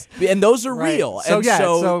 Yes. And those are real. So, and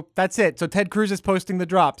so that's it. So Ted Cruz is posting the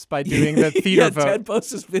drops by doing the theater vote. Ted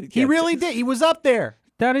posts his video. He really did. He was up there.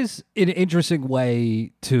 That is an interesting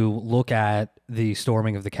way to look at the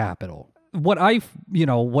storming of the Capitol. What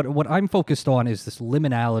I'm focused on is this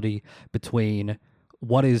liminality between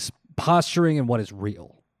what is posturing and what is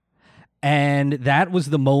real. And that was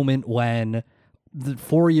the moment when the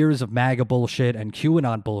 4 years of MAGA bullshit and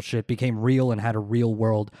QAnon bullshit became real and had a real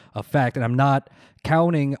world effect. And I'm not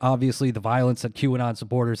counting, obviously, the violence that QAnon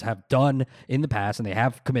supporters have done in the past, and they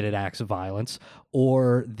have committed acts of violence,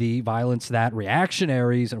 or the violence that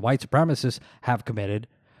reactionaries and white supremacists have committed.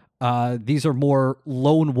 These are more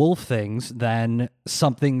lone wolf things than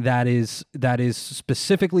something that is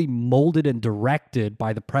specifically molded and directed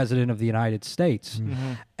by the President of the United States.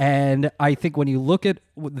 Mm-hmm. And I think when you look at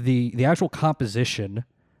the actual composition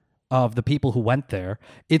of the people who went there,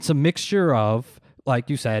 it's a mixture of, like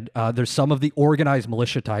you said, there's some of the organized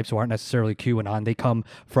militia types who aren't necessarily QAnon. They come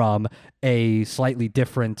from a slightly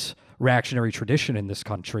different reactionary tradition in this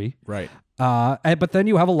country. Right. But then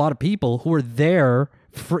you have a lot of people who are there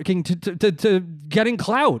freaking to getting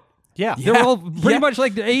clout. Yeah. They're all pretty much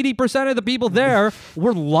like 80% of the people there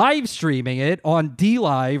were live streaming it on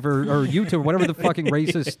DLive or YouTube, whatever the fucking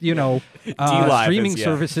racist, streaming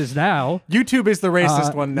services now. YouTube is the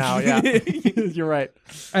racist one now. Yeah, you're right.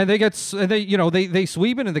 And they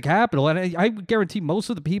sweep into the Capitol, and I guarantee most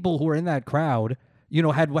of the people who were in that crowd,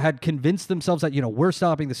 had convinced themselves that we're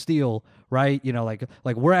stopping the steal, right?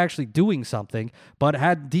 Like we're actually doing something, but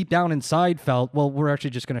had deep down inside felt, well, we're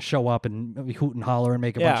actually just going to show up and hoot and holler and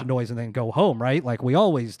make a bunch of noise and then go home, right? Like we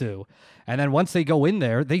always do. And then once they go in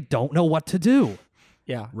there, they don't know what to do.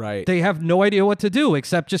 Yeah, right. They have no idea what to do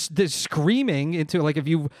except just screaming into, like, if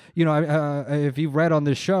you've read on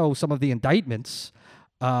this show some of the indictments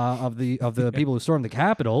of the people who stormed the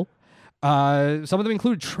Capitol, some of them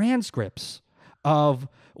include transcripts of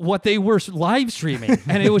what they were live streaming,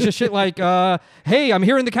 and it was just shit like, "Hey, I'm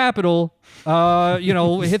here in the Capitol.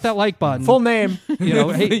 Hit that like button. Full name.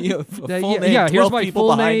 Here's my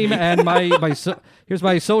full name and here's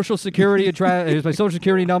my social security address. Here's my social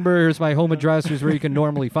security number. Here's my home address. Here's where you can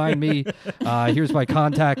normally find me. Here's my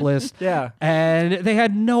contact list." Yeah, and they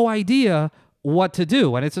had no idea what to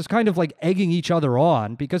do, and it's just kind of like egging each other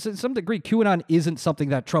on, because to some degree QAnon isn't something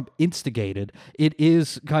that Trump instigated. It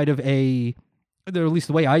is kind of or at least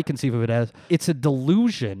the way I conceive of it as, it's a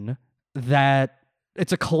delusion that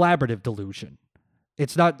it's a collaborative delusion.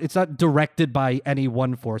 It's not directed by any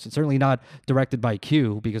one force. It's certainly not directed by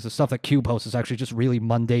Q, because the stuff that Q posts is actually just really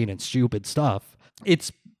mundane and stupid stuff.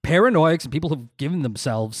 It's paranoics and people who've given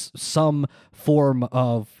themselves some form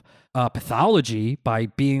of pathology by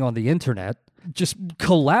being on the internet, just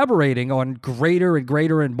collaborating on greater and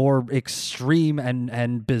greater and more extreme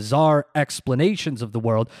and bizarre explanations of the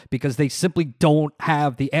world, because they simply don't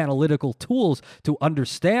have the analytical tools to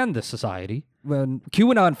understand the society. When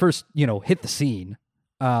QAnon first, hit the scene,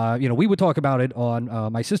 we would talk about it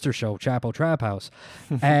on my sister's show, Chapo Trap House,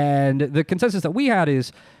 and the consensus that we had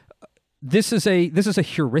is this is a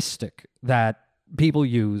heuristic that people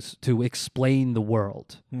use to explain the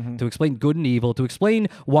world, to explain good and evil, to explain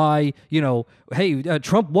why,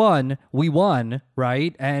 Trump won, we won,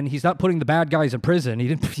 right? And he's not putting the bad guys in prison.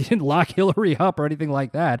 He didn't lock Hillary up or anything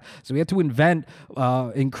like that. So we had to invent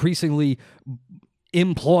increasingly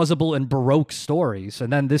implausible and Baroque stories.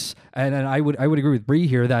 And then I would agree with Bree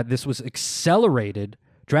here that this was accelerated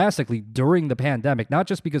drastically during the pandemic, not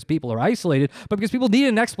just because people are isolated, but because people need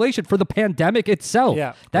an explanation for the pandemic itself.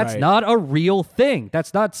 Yeah, that's not a real thing.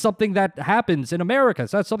 That's not something that happens in America.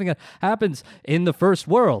 It's not something that happens in the first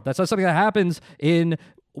world. That's not something that happens in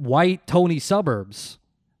white Tony suburbs.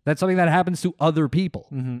 That's something that happens to other people.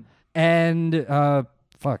 And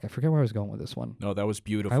I forget where I was going with this one. No, that was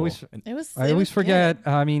beautiful. I always forget.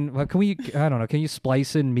 I mean, I don't know. Can you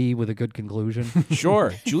splice in me with a good conclusion?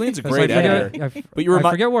 Sure. Julian's a great editor. But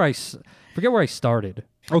I forget where I started.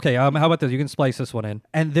 Okay, how about this? You can splice this one in.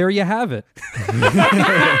 And there you have it.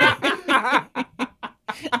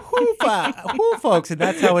 Who, folks, and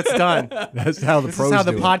that's how it's done. That's how the this pros is how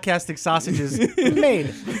the do it. podcasting sausage is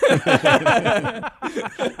made.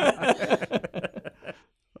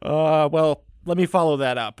 Well, let me follow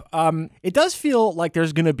that up. It does feel like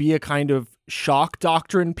there's going to be a kind of shock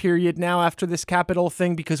doctrine period now after this Capitol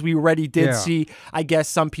thing, because we already did see, I guess,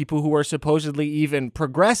 some people who are supposedly even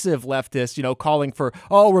progressive leftists, calling for,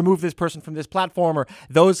 remove this person from this platform, or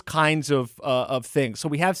those kinds of things. So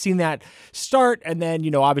we have seen that start, and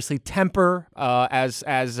then, obviously temper as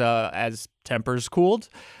tempers cooled.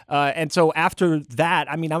 And so after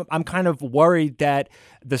that, I mean, I'm kind of worried that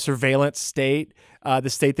the surveillance state, the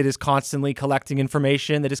state that is constantly collecting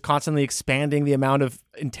information, that is constantly expanding the amount of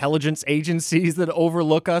intelligence agencies that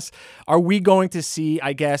overlook us, are we going to see,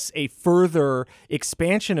 I guess, a further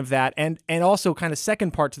expansion of that? And also, kind of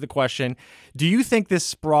second part to the question, do you think this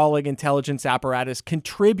sprawling intelligence apparatus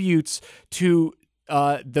contributes to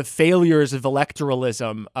the failures of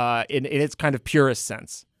electoralism in its kind of purest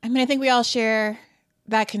sense? I mean, I think we all share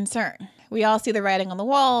that concern. We all see the writing on the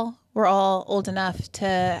wall. We're all old enough to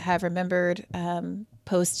have remembered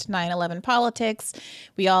post 9/11 politics.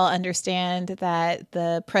 We all understand that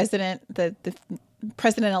the president, the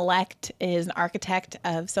president-elect, is an architect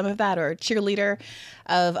of some of that, or a cheerleader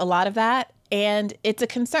of a lot of that. And it's a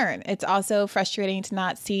concern. It's also frustrating to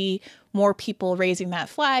not see more people raising that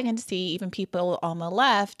flag, and to see even people on the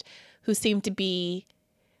left who seem to be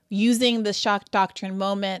using the shock doctrine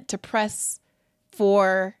moment to press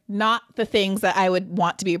for not the things that I would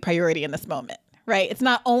want to be a priority in this moment, right? It's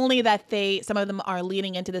not only that some of them are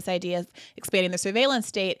leaning into this idea of expanding the surveillance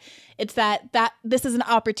state. It's that this is an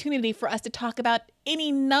opportunity for us to talk about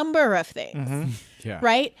any number of things,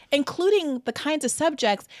 right? Including the kinds of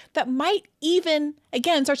subjects that might even,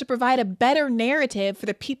 again, start to provide a better narrative for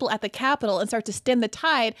the people at the Capitol and start to stem the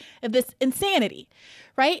tide of this insanity,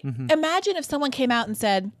 right? Imagine if someone came out and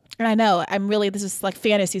said, and I know this is like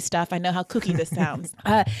fantasy stuff. I know how kooky this sounds.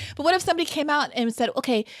 But what if somebody came out and said,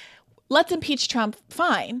 okay, let's impeach Trump,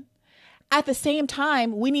 fine. At the same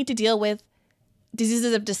time, we need to deal with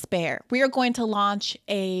diseases of despair. We are going to launch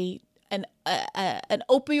an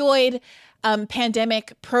opioid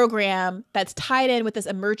pandemic program that's tied in with this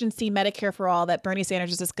emergency Medicare for all that Bernie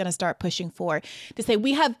Sanders is just going to start pushing for, to say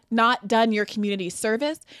we have not done your community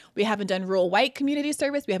service. We haven't done rural white community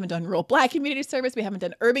service. We haven't done rural black community service. We haven't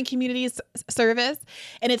done urban community service.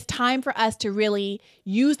 And it's time for us to really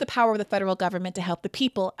use the power of the federal government to help the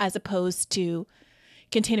people, as opposed to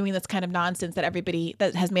continuing this kind of nonsense that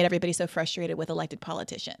has made everybody so frustrated with elected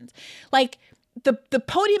politicians. Like, the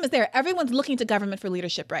podium is there. Everyone's looking to government for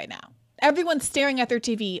leadership right now. Everyone's staring at their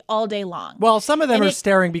TV all day long. Well, some of them are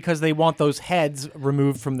staring because they want those heads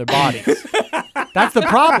removed from their bodies. That's the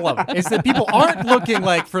problem, is that people aren't looking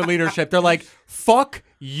for leadership. They're like, fuck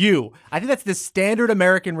you. I think that's the standard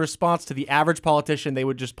American response to the average politician. They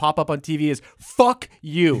would just pop up on TV as, fuck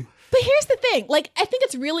you. But here's the thing. I think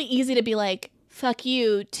it's really easy to be like, fuck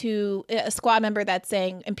you to a squad member that's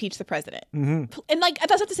saying impeach the president. And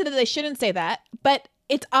that's not to say that they shouldn't say that, but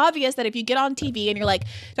it's obvious that if you get on TV and you're like,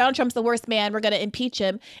 Donald Trump's the worst man, we're going to impeach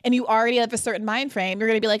him, and you already have a certain mind frame, you're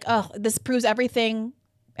going to be like, oh, this proves everything,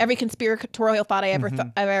 every conspiratorial thought I've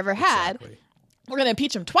ever had. Exactly. We're going to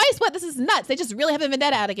impeach him twice? What? This is nuts. They just really have a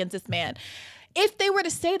vendetta out against this man. If they were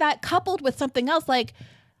to say that coupled with something else like,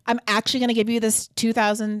 I'm actually going to give you this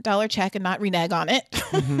 $2,000 check and not renege on it.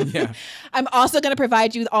 I'm also going to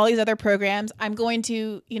provide you with all these other programs. I'm going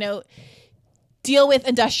to, deal with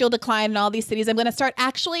industrial decline in all these cities. I'm going to start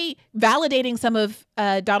actually validating some of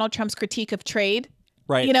Donald Trump's critique of trade.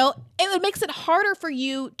 Right. It makes it harder for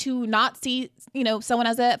you to not see, someone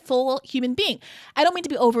as a full human being. I don't mean to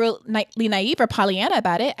be overly naive or Pollyanna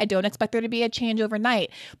about it. I don't expect there to be a change overnight.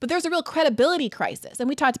 But there's a real credibility crisis. And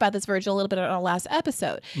we talked about this, Virgil, a little bit on our last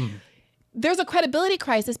episode. There's a credibility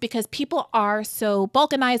crisis because people are so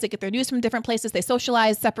balkanized. They get their news from different places. They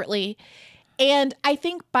socialize separately. And I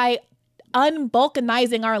think by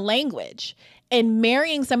unbalkanizing our language and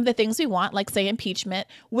marrying some of the things we want, like, say, impeachment,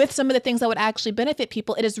 with some of the things that would actually benefit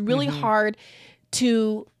people, it is really hard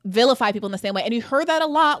to vilify people in the same way. And you heard that a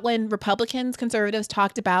lot when Republicans, conservatives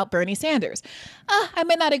talked about Bernie Sanders. I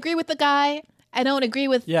might not agree with the guy. I don't agree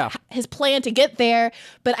with his plan to get there,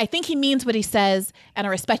 but I think he means what he says, and I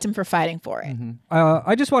respect him for fighting for it.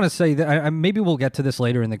 I just want to say that maybe we'll get to this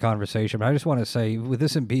later in the conversation, but I just want to say with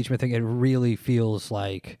this impeachment thing, it really feels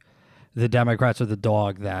like the Democrats are the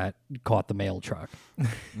dog that caught the mail truck,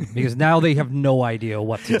 because now they have no idea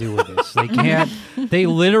what to do with this. They can't. They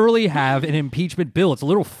literally have an impeachment bill. It's a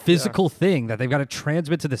little physical thing that they've got to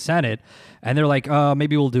transmit to the Senate, and they're like,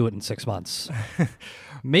 maybe we'll do it in 6 months.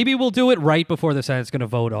 Maybe we'll do it right before the Senate's going to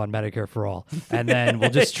vote on Medicare for all, and then we'll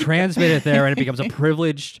just transmit it there, and it becomes a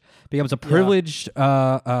privileged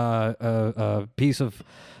piece of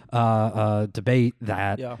debate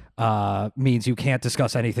that means you can't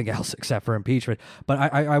discuss anything else except for impeachment. But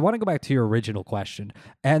I want to go back to your original question,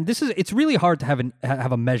 and it's really hard to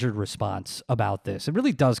have a measured response about this. It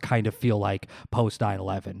really does kind of feel like post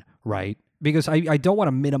 9/11, right? Because I don't want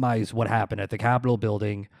to minimize what happened at the Capitol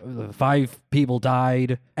building. 5 people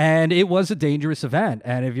died, and it was a dangerous event.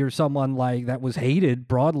 And if you're someone that was hated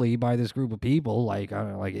broadly by this group of people, like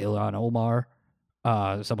Ilhan Omar,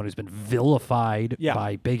 someone who's been vilified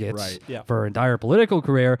by bigots for her entire political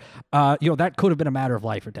career, that could have been a matter of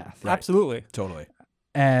life or death. Right. Absolutely. Totally.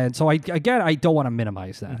 And so I don't want to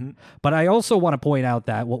minimize that. But I also want to point out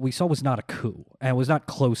that what we saw was not a coup, and was not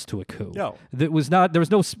close to a coup. No. There was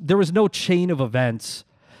no chain of events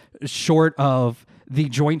short of the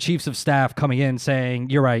Joint Chiefs of Staff coming in saying,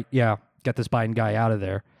 "You're right, get this Biden guy out of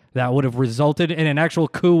there." That would have resulted in an actual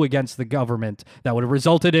coup against the government. That would have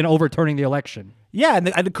resulted in overturning the election. Yeah, and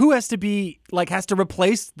the coup has to be has to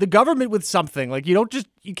replace the government with something. Like, you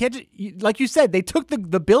can't just, like you said, they took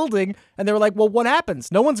the building and they were like, well, what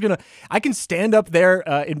happens? No one's I can stand up there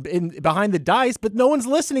in behind the dais, but no one's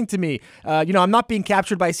listening to me. I'm not being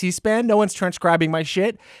captured by C-SPAN. No one's transcribing my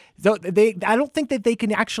shit. So I don't think that they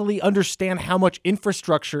can actually understand how much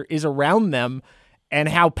infrastructure is around them and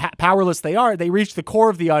how powerless they are. They reach the core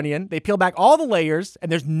of the onion. They peel back all the layers,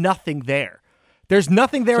 and there's nothing there. There's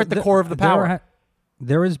nothing there at the core of the power.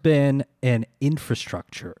 There has been an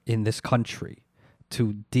infrastructure in this country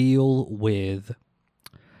to deal with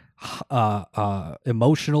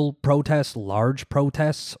emotional protests, large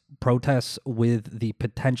protests with the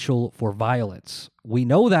potential for violence. We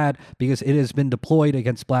know that because it has been deployed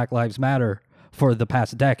against Black Lives Matter for the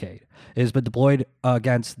past decade. It has been deployed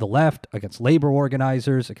against the left, against labor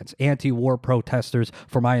organizers, against anti-war protesters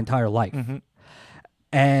for my entire life.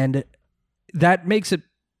 And that makes it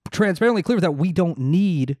transparently clear that we don't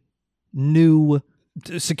need new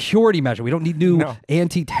security measure. We don't need new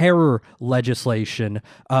anti-terror legislation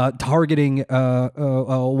targeting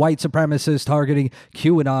white supremacists, targeting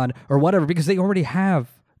QAnon or whatever, because they already have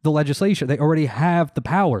the legislation. They already have the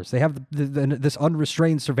powers. They have this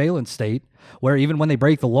unrestrained surveillance state where even when they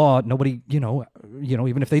break the law, nobody,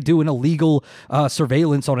 even if they do an illegal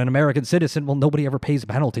surveillance on an American citizen, well, nobody ever pays a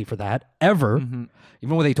penalty for that, ever.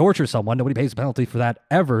 Even when they torture someone, nobody pays a penalty for that,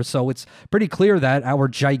 ever. So it's pretty clear that our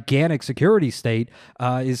gigantic security state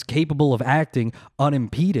is capable of acting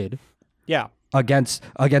unimpeded against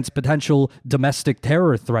potential domestic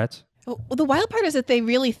terror threats. Well, the wild part is that they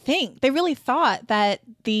really thought that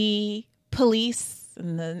the police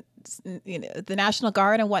and the National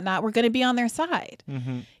Guard and whatnot were going to be on their side.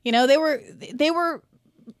 They were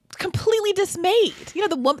completely dismayed.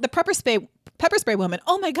 The pepper spray woman.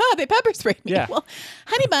 Oh my God, they pepper sprayed me. Yeah. Well,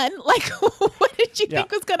 honey bun, what did you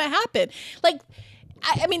think was going to happen?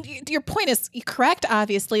 I mean, your point is correct,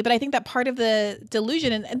 obviously, but I think that part of the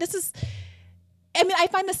delusion, and this is, I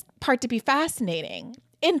find this part to be fascinating.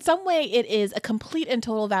 In some way, it is a complete and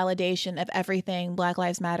total validation of everything Black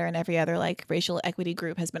Lives Matter and every other racial equity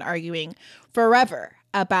group has been arguing forever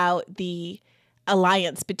about the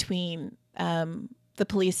alliance between the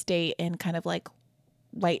police state and kind of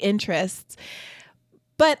white interests.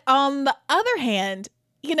 But on the other hand,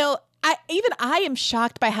 I am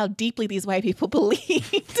shocked by how deeply these white people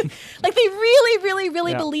believed. They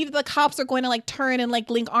really believed the cops are going to turn and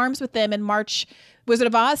link arms with them and march Wizard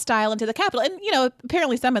of Oz style into the Capitol. And,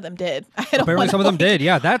 apparently some of them did. Apparently some of them did.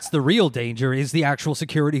 Yeah, that's the real danger, is the actual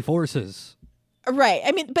security forces. Right.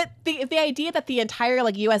 I mean, but the idea that the entire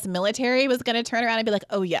U.S. military was going to turn around and be like,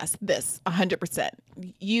 oh, yes, this 100%.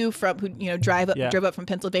 You who drove up from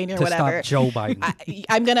Pennsylvania or to whatever. Stop Joe Biden.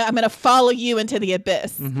 I'm gonna follow you into the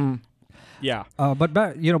abyss. Yeah. But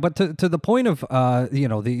to the point of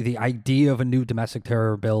the idea of a new domestic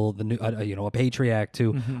terror bill, the new a Patriot Act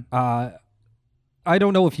too. I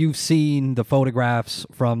don't know if you've seen the photographs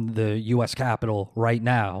from the U.S. Capitol right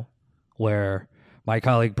now, where my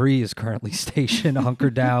colleague Bree is currently stationed,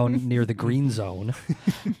 hunkered down near the green zone,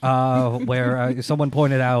 where someone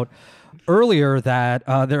pointed out earlier that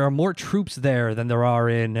there are more troops there than there are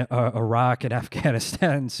in Iraq and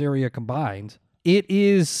Afghanistan and Syria combined. It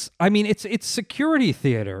is, it's security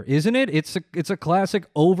theater, isn't it? It's a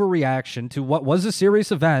classic overreaction to what was a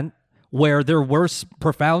serious event where there were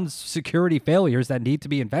profound security failures that need to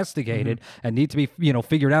be investigated and need to be,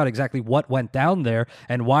 figured out exactly what went down there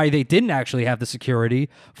and why they didn't actually have the security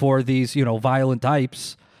for these, violent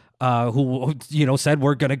types who, said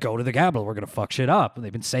we're going to go to the Capitol, we're going to fuck shit up. And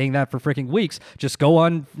they've been saying that for freaking weeks. Just go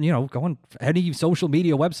on any social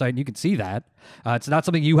media website and you can see that. It's not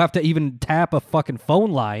something you have to even tap a fucking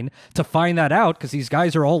phone line to find that out, because these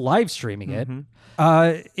guys are all live streaming it.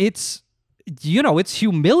 It's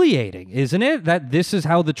humiliating, isn't it? That this is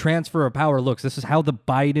how the transfer of power looks. This is how the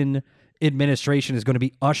Biden administration is going to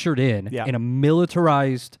be ushered in a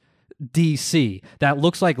militarized D.C. that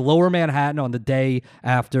looks like Lower Manhattan on the day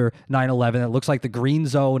after 9/11. That looks like the green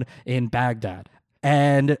zone in Baghdad.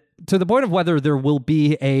 And to the point of whether there will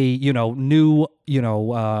be a, new,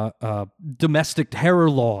 domestic terror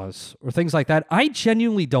laws or things like that, I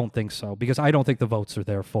genuinely don't think so, because I don't think the votes are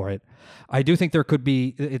there for it. I do think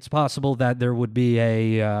it's possible that there would be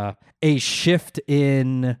a shift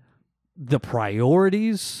in the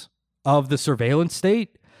priorities of the surveillance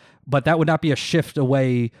state, but that would not be a shift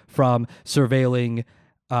away from surveilling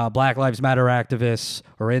Black Lives Matter activists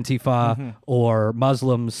or Antifa or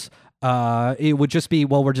Muslims. It would just be,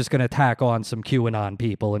 we're just going to tack on some QAnon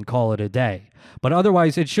people and call it a day. But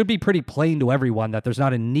otherwise, it should be pretty plain to everyone that there's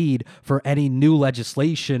not a need for any new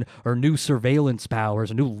legislation or new surveillance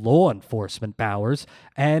powers or new law enforcement powers.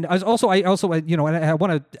 And I want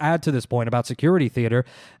to add to this point about security theater.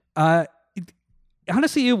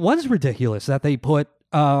 Honestly, it was ridiculous that they put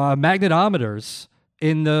magnetometers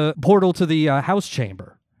in the portal to the House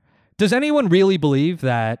chamber. Does anyone really believe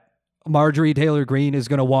that Marjorie Taylor Greene is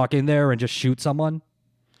going to walk in there and just shoot someone?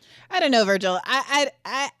 I don't know, Virgil.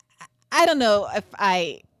 I don't know if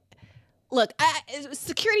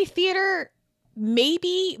security theater,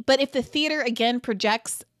 maybe, but if the theater again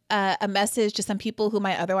projects a message to some people who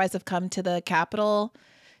might otherwise have come to the Capitol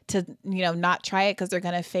to not try it because they're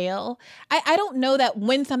going to fail. I don't know that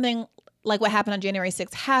when something like what happened on January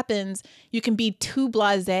 6th happens, you can be too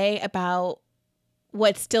blasé about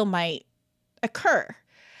what still might occur.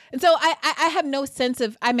 And so I have no sense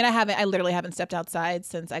of, I literally haven't stepped outside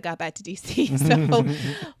since I got back to DC. So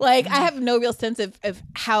like, I have no real sense of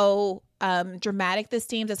how dramatic this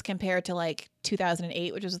seems as compared to like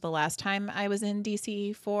 2008, which was the last time I was in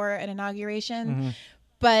DC for an inauguration.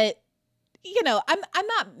 But I'm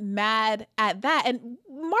not mad at that. And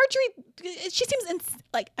Marjorie, she seems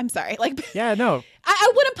I'm sorry. Like, yeah, no.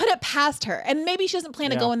 I wouldn't put it past her. And maybe she doesn't plan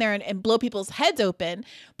to go in there and blow people's heads open.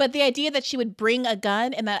 But the idea that she would bring a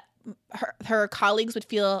gun and that her colleagues would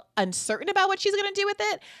feel uncertain about what she's going to do with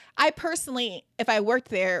it, I personally, if I worked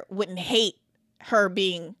there, wouldn't hate her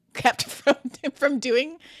being kept from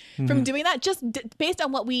doing that, just based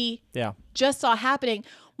on what we just saw happening.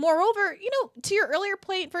 Moreover, to your earlier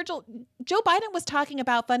point, Virgil, Joe Biden was talking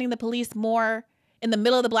about funding the police more in the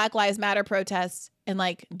middle of the Black Lives Matter protests in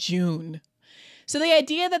like June. So the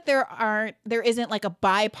idea that there isn't like a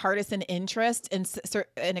bipartisan interest in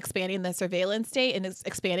expanding the surveillance state and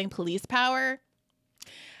expanding police power,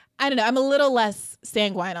 I don't know. I'm a little less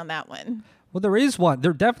sanguine on that one. Well, there is one.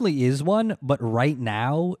 There definitely is one. But right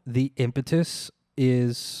now, the impetus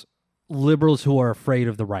is liberals who are afraid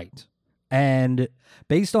of the right. And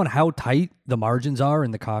based on how tight the margins are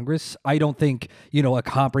in the Congress, I don't think, a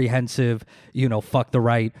comprehensive, fuck the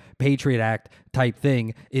right, Patriot Act type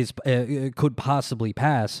thing could possibly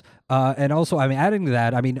pass. And also, adding to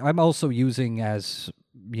that, I'm also using as,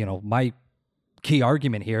 my key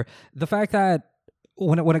argument here, the fact that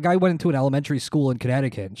when a guy went into an elementary school in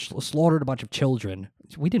Connecticut and slaughtered a bunch of children,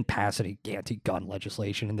 we didn't pass any anti-gun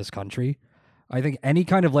legislation in this country. I think any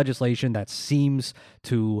kind of legislation that seems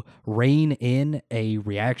to rein in a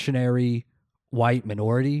reactionary white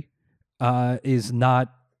minority is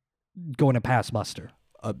not going to pass muster.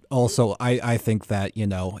 Also, I think that,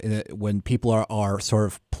 when people are sort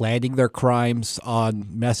of planning their crimes on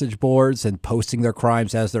message boards and posting their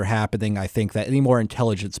crimes as they're happening, I think that any more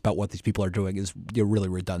intelligence about what these people are doing is really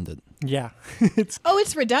redundant. Yeah.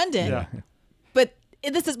 It's redundant. Yeah. But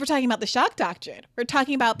we're talking about the shock doctrine. We're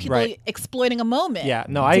talking about people exploiting a moment. Yeah,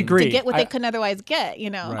 no, I agree. To get what they couldn't otherwise get,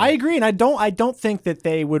 Right. I agree, and I don't think that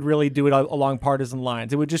they would really do it along partisan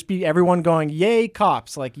lines. It would just be everyone going, "Yay,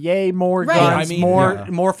 cops!" Like, "Yay, more guns,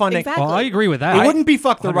 more funding." Exactly. Well, I agree with that. It wouldn't be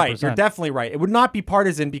fuck the right. 100%. You're definitely right. It would not be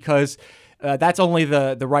partisan because that's only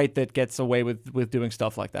the right that gets away with doing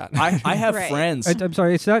stuff like that. I have friends. I'm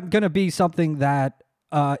sorry, it's not going to be something that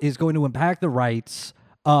is going to impact the rights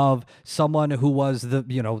of someone who was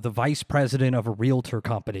the vice president of a realtor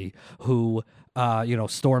company who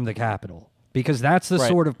stormed the Capitol, because that's the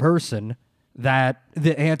sort of person that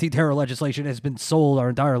the anti-terror legislation has been sold our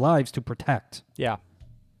entire lives to protect. Yeah.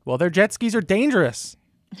 Well, their jet skis are dangerous.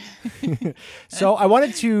 So I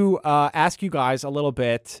wanted to ask you guys a little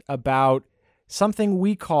bit about something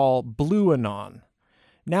we call Blue Anon.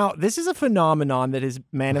 Now, this is a phenomenon that is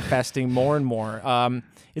manifesting more and more.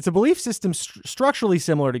 It's a belief system structurally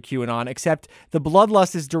similar to QAnon, except the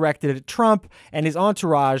bloodlust is directed at Trump and his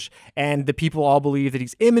entourage, and the people all believe that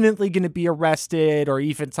he's imminently going to be arrested or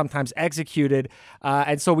even sometimes executed.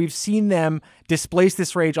 And so we've seen them displace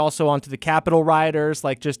this rage also onto the Capitol rioters,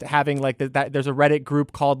 like just having like there's a Reddit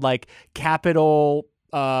group called like Capitol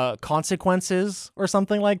consequences or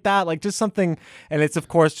something like that, like just something, and it's of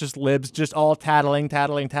course just libs just all tattling.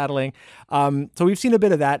 So we've seen a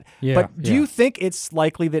bit of that. But do you think it's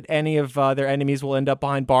likely that any of their enemies will end up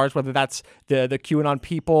behind bars, whether that's the QAnon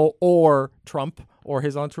people or Trump or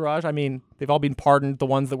his entourage? I mean, they've all been pardoned, the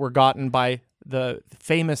ones that were gotten by the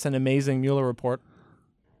famous and amazing Mueller report.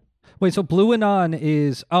 Wait, so Blue Anon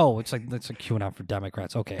is it's a QAnon for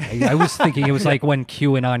Democrats. Okay, I was thinking it was like when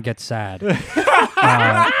QAnon gets sad.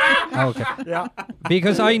 Okay, yeah,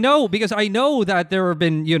 because I know that there have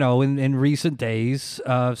been in recent days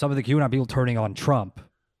some of the QAnon people turning on Trump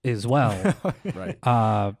as well. Right.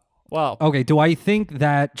 Well, okay. Do I think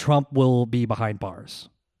that Trump will be behind bars?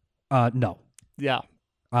 No. Yeah,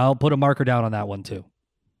 I'll put a marker down on that one too.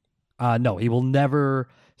 No, he will never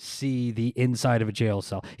see the inside of a jail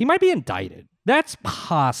cell. He might be indicted. That's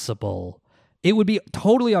possible. It would be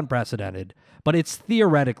totally unprecedented, but it's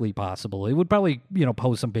theoretically possible. It would probably,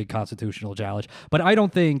 pose some big constitutional challenge. But I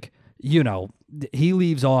don't think, he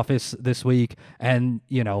leaves office this week, and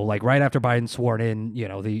like right after Biden's sworn in,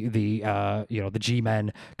 the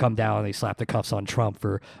G-men come down and they slap the cuffs on Trump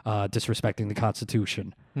for disrespecting the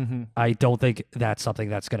Constitution. Mm-hmm. I don't think that's something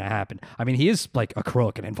that's going to happen. I mean, he is like a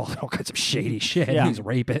crook and involved in all kinds of shady shit. Yeah. He's a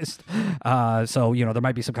rapist. So there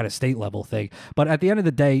might be some kind of state level thing. But at the end of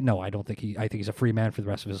the day, no, I don't think I think he's a free man for the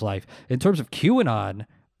rest of his life. In terms of QAnon,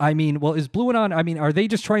 I mean, well, is Blue Anon? I mean, are they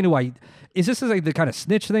just trying to? Is this like the kind of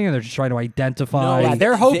snitch thing, and they're just trying to identify? No, yeah,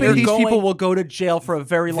 they're hoping these people will go to jail for a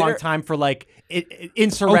very long time for like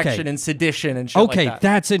insurrection and sedition and shit like that.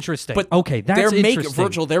 That's interesting. But that's interesting.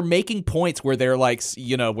 Virgil, they're making points where they're like,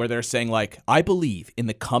 where they're saying like, I believe in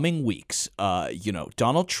the coming weeks,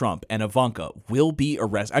 Donald Trump and Ivanka will be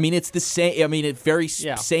arrested. I mean, it's the same. I mean,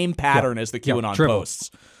 it's same pattern as the QAnon posts.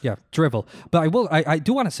 Yeah, drivel. But I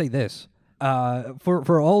do want to say this.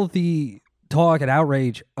 For all of the talk and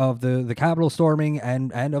outrage of the Capitol storming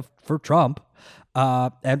and for Trump,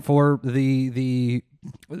 and for the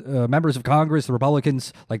members of Congress, the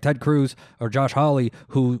Republicans like Ted Cruz or Josh Hawley,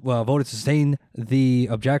 who voted to sustain the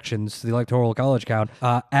objections to the Electoral College count,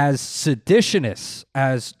 as seditionists,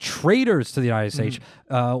 as traitors to the United States,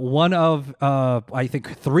 one of, I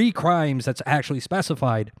think, 3 crimes that's actually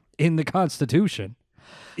specified in the Constitution.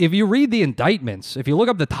 If you read the indictments, if you look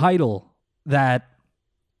up the title that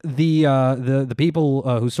the people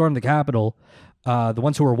who stormed the Capitol, the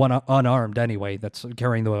ones who were unarmed anyway, that's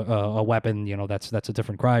carrying a weapon, that's a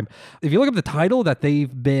different crime. If you look up the title that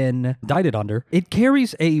they've been indicted under, it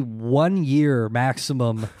carries a 1-year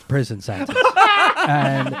maximum prison sentence.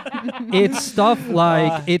 And it's stuff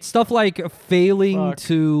like failing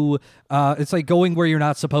to it's like going where you're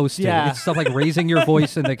not supposed to. Yeah. It's stuff like raising your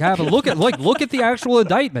voice in the Capitol. Look at the actual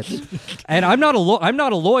indictments. And I'm not a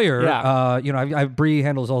lawyer. Yeah. Bree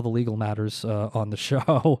handles all the legal matters on the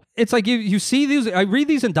show. It's like you see these. I read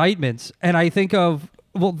these indictments and I think of,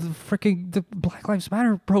 well, the Black Lives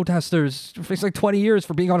Matter protesters face like 20 years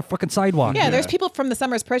for being on a fucking sidewalk. Yeah, there's people from the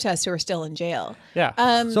summer's protests who are still in jail. Yeah.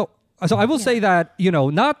 So I will say that,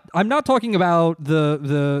 I'm not talking about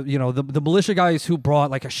the militia guys who brought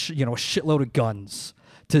like a shitload of guns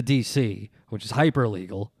to DC, which is hyper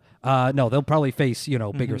illegal. No, they'll probably face,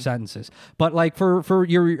 bigger sentences. But like for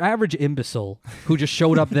your average imbecile who just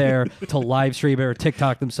showed up there to live stream it or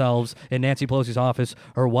TikTok themselves in Nancy Pelosi's office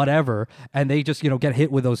or whatever, and they just, get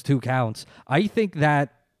hit with those 2 counts, I think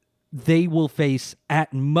that they will face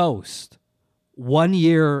at most 1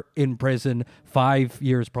 year in prison, 5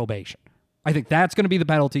 years probation. I think that's going to be the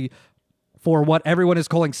penalty for what everyone is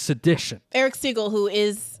calling sedition. Eric Siegel, who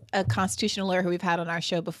is a constitutional lawyer who we've had on our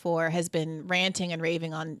show before, has been ranting and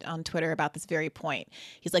raving on Twitter about this very point.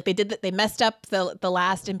 He's like, they messed up the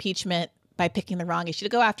last impeachment by picking the wrong issue to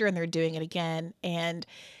go after, and they're doing it again. And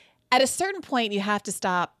at a certain point, you have to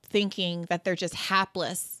stop thinking that they're just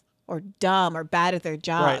hapless or dumb or bad at their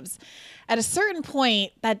jobs. Right. At a certain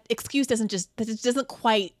point, that excuse doesn't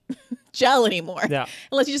quite gel anymore. Yeah.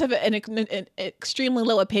 Unless you just have an extremely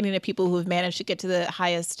low opinion of people who have managed to get to the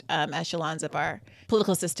highest echelons of our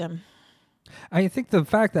political system. I think the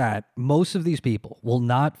fact that most of these people will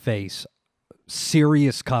not face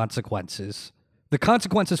serious consequences, the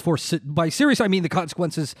consequences by serious, I mean the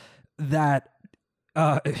consequences that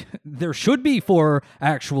there should be for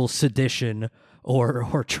actual sedition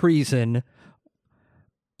or treason,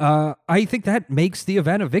 I think that makes the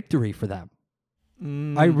event a victory for them.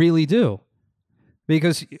 I really do.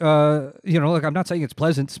 Because, look, I'm not saying it's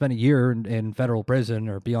pleasant to spend a year in federal prison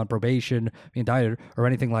or be on probation, be indicted, or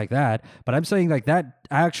anything like that, but I'm saying like that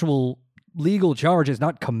actual legal charge is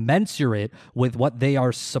not commensurate with what they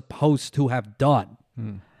are supposed to have done.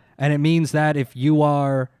 And it means that if you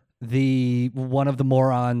are one of the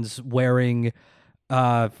morons wearing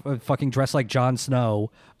fucking dressed like Jon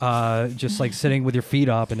Snow, just like sitting with your feet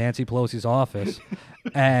up in Nancy Pelosi's office,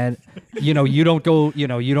 and you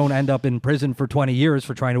don't end up in prison for 20 years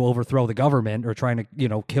for trying to overthrow the government or trying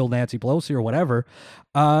to kill Nancy Pelosi or whatever,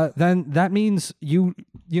 then that means you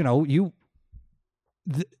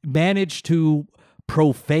managed to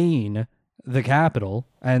profane the Capitol,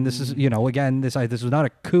 and this is again this was not a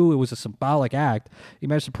coup, it was a symbolic act. You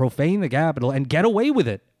managed to profane the Capitol and get away with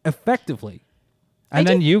it effectively. And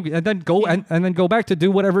then go back to do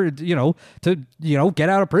whatever, to get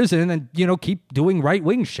out of prison and keep doing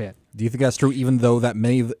right-wing shit. Do you think that's true, even though that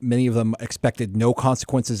many of them expected no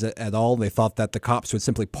consequences at all? They thought that the cops would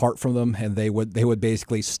simply part from them and they would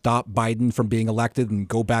basically stop Biden from being elected and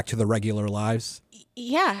go back to their regular lives?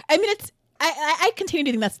 Yeah. I mean, I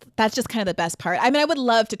continue to think that's just kind of the best part. I mean, I would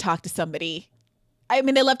love to talk to somebody. I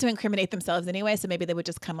mean, they love to incriminate themselves anyway, so maybe they would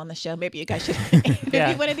just come on the show. Maybe you guys should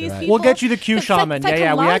interview one of these people. We'll get you the Q shaman.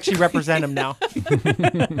 Yeah, we actually represent him now.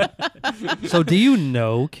 So do you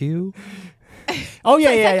know Q? Oh,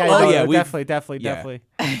 yeah. Oh, yeah, definitely.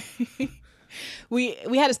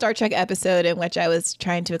 We had a Star Trek episode in which I was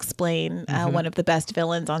trying to explain one of the best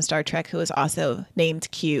villains on Star Trek, who was also named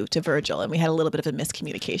Q, to Virgil, and we had a little bit of a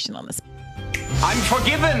miscommunication on this. I'm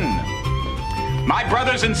forgiven. My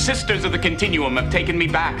brothers and sisters of the Continuum have taken me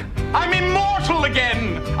back. I'm immortal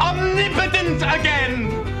again, omnipotent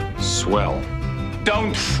again. Swell.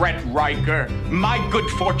 Don't fret, Riker. My good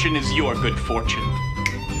fortune is your good fortune.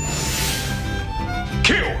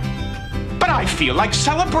 Q. But I feel like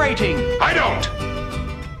celebrating. I don't.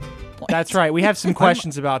 That's right. We have some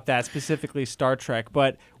questions about that, specifically Star Trek.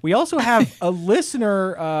 But we also have a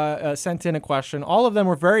listener sent in a question. All of them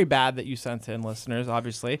were very bad that you sent in, listeners,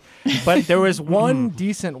 obviously. But there was one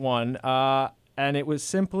decent one, and it was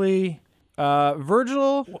simply,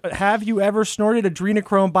 Virgil, have you ever snorted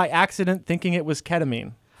adrenochrome by accident thinking it was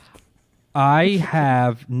ketamine? I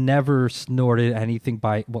have never snorted anything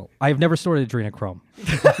I have never snorted adrenochrome.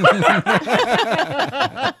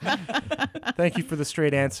 Thank you for the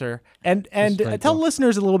straight answer. And tell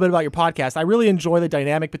listeners a little bit about your podcast. I really enjoy the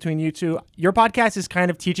dynamic between you two. Your podcast is kind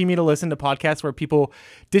of teaching me to listen to podcasts where people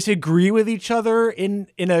disagree with each other in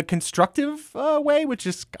a constructive way, which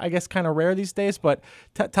is, I guess, kind of rare these days. But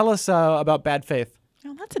tell us about Bad Faith.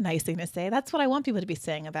 Oh, that's a nice thing to say. That's what I want people to be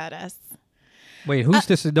saying about us. Wait,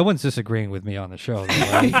 no one's disagreeing with me on the show,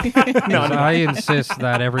 though, right? No. I insist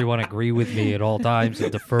that everyone agree with me at all times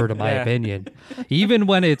and defer to my opinion, even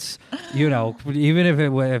when it's, even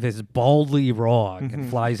if it's baldly wrong and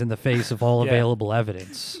flies in the face of all available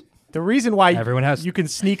evidence. The reason why you can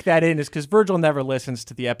sneak that in is because Virgil never listens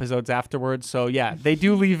to the episodes afterwards. So, yeah, they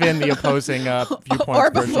do leave in the opposing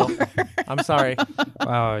viewpoints, Virgil. I'm sorry.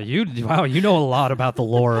 Wow, you know a lot about the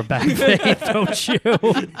lore of Bad Faith, don't you?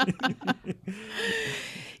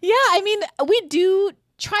 Yeah, I mean, we do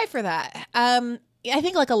try for that. I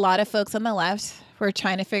think like a lot of folks on the left, we're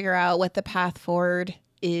trying to figure out what the path forward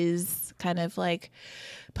is, kind of like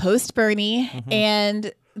post-Bernie.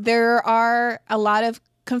 And there are a lot of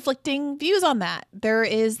conflicting views on that. There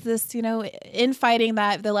is this, infighting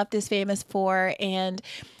that the left is famous for. And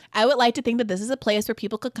I would like to think that this is a place where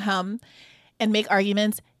people could come and make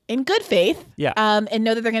arguments in good faith, and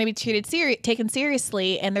know that they're going to be taken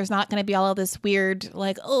seriously, and there's not going to be all of this weird,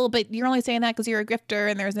 like, oh, but you're only saying that because you're a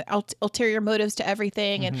grifter, and there's ulterior motives to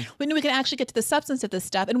everything, and when we can actually get to the substance of this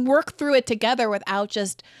stuff and work through it together without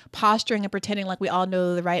just posturing and pretending like we all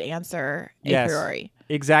know the right answer a priori.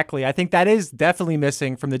 Exactly. I think that is definitely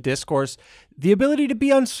missing from the discourse. The ability to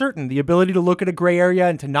be uncertain, the ability to look at a gray area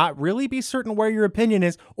and to not really be certain where your opinion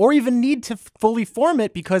is, or even need to fully form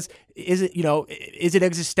it, because is it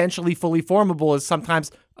existentially fully formable is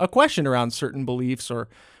sometimes a question around certain beliefs or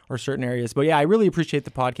certain areas. But yeah, I really appreciate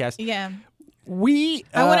the podcast. Yeah.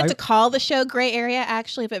 I wanted to call the show Gray Area,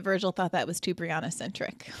 actually, but Virgil thought that was too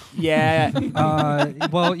Brianna-centric. Yeah.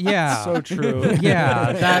 Well, yeah. So true.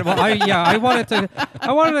 Yeah. I wanted to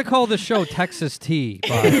call the show Texas Tea,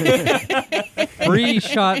 but Bree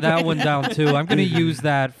shot that one down too. I'm going to use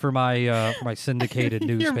that for my syndicated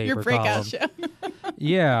newspaper your breakout column. show.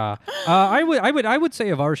 Yeah. I would say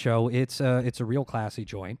of our show, it's a real classy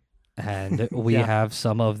joint. And we have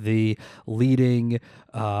some of the leading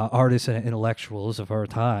artists and intellectuals of our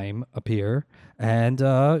time appear, and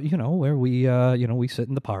where we sit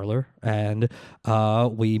in the parlor and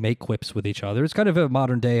we make quips with each other. It's kind of a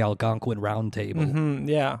modern day Algonquin round table.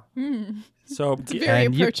 So it's very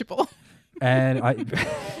approachable.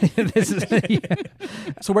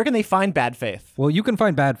 So where can they find Bad Faith? Well, you can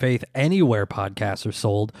find Bad Faith anywhere podcasts are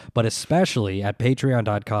sold, but especially at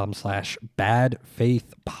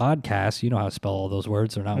patreon.com/badfaithpodcast. You know how to spell all those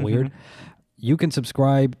words. They're not weird. You can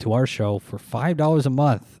subscribe to our show for $5 a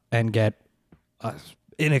month and get an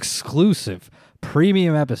exclusive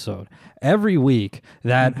premium episode every week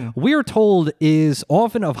that we're told is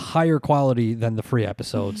often of higher quality than the free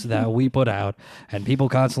episodes that we put out. And people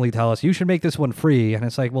constantly tell us, you should make this one free. And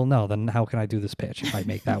it's like, well, no, then how can I do this pitch if I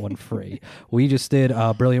make that one free? We just did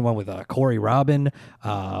a brilliant one with Corey Robin,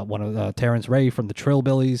 one of Terrence Ray from the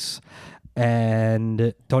Trillbillies,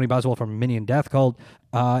 and Tony Boswell from Minion Death Cult.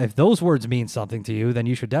 If those words mean something to you, then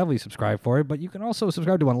you should definitely subscribe for it. But you can also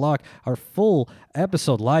subscribe to unlock our full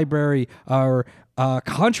episode library, our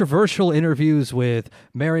controversial interviews with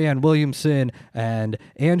Marianne Williamson and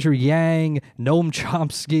Andrew Yang, Noam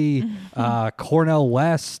Chomsky, Cornel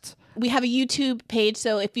West. We have a YouTube page,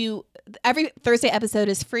 so if you every Thursday episode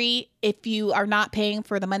is free. If you are not paying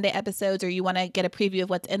for the Monday episodes or you want to get a preview of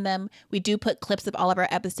what's in them, we do put clips of all of our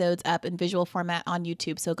episodes up in visual format on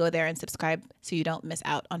YouTube. So go there and subscribe so you don't miss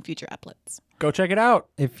out on future uploads. Go check it out.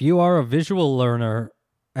 If you are a visual learner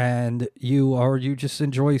and you just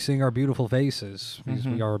enjoy seeing our beautiful faces, because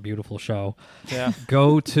we are a beautiful show,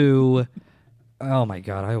 go to... Oh my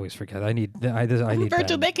God! I always forget. I need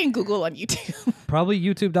Virgil, Ben. they can Google on YouTube. Probably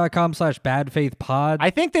youtube.com/badfaithpod. I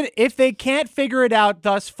think that if they can't figure it out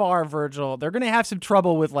thus far, Virgil, they're going to have some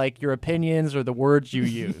trouble with like your opinions or the words you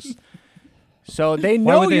use. So they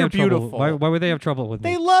know you're beautiful. Why would they have trouble with me?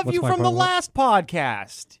 They love What's you my from the problem? last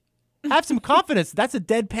podcast. Have some confidence. That's a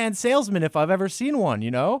deadpan salesman if I've ever seen one, you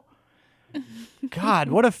know? God,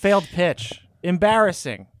 what a failed pitch.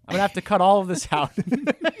 Embarrassing. I'm going to have to cut all of this out.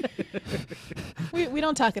 We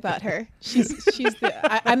don't talk about her.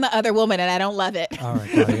 I'm the other woman, and I don't love it. All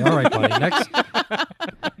right, buddy.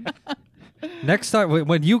 Next time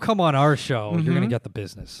when you come on our show, you're gonna get the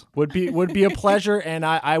business. Would be a pleasure, and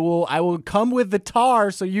I will come with the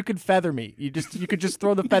tar so you can feather me. You could just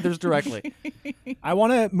throw the feathers directly. I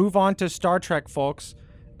want to move on to Star Trek, folks.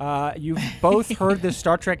 You've both heard the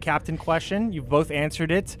Star Trek captain question. You've both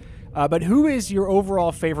answered it. But who is your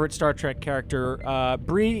overall favorite Star Trek character?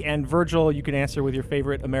 Bree and Virgil, you can answer with your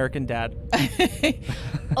favorite American dad.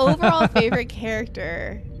 Overall favorite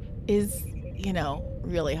character is,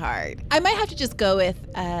 really hard. I might have to just go with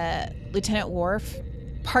Lieutenant Worf,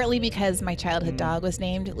 partly because my childhood dog was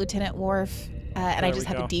named Lieutenant Worf, and I just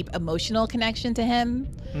have a deep emotional connection to him.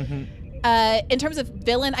 In terms of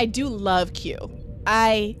villain, I do love Q.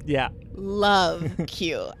 I love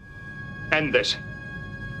Q. End this.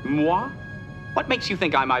 Moi? What makes you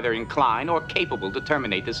think I'm either inclined or capable to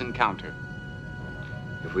terminate this encounter?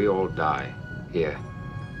 If we all die here,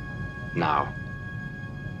 now,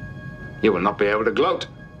 you will not be able to gloat.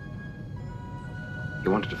 You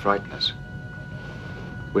wanted to frighten us.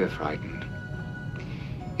 We're frightened.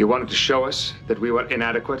 You wanted to show us that we were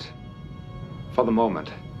inadequate. For the moment,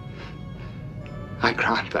 I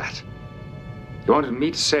grant that. You wanted me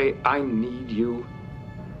to say, I need you.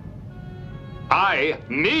 I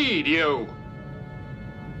need you!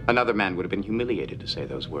 Another man would have been humiliated to say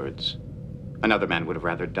those words. Another man would have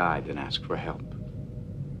rather died than asked for help.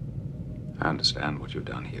 I understand what you've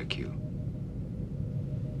done here, Q.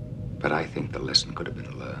 But I think the lesson could have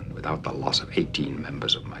been learned without the loss of 18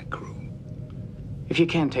 members of my crew. If you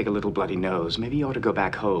can't take a little bloody nose, maybe you ought to go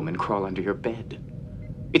back home and crawl under your bed.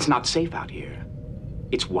 It's not safe out here.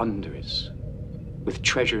 It's wondrous, with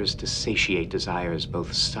treasures to satiate desires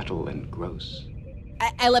both subtle and gross.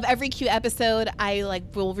 I love every Q episode. I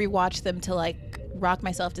will rewatch them to rock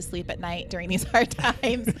myself to sleep at night during these hard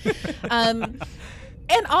times.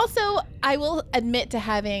 And also, I will admit to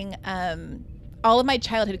having all of my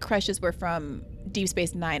childhood crushes were from Deep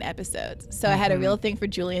Space Nine episodes. So I had a real thing for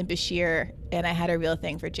Julian Bashir, and I had a real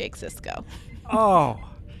thing for Jake Sisko. Oh,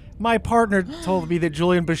 my partner told me that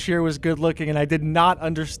Julian Bashir was good looking, and I did not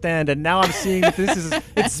understand. And now I'm seeing that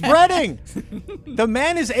it's spreading. The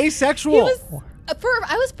man is asexual.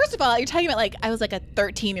 First of all, you're talking about I was like a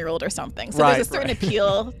 13-year-old or something. So there's a certain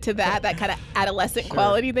appeal to that kind of adolescent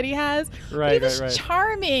quality that he has. Right, but he was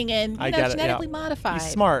charming and genetically modified.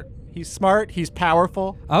 He's smart. He's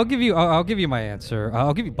powerful. I'll give you my answer.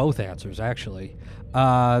 I'll give you both answers actually.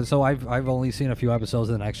 So I've only seen a few episodes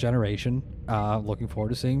of The Next Generation. Looking forward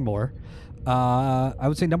to seeing more. I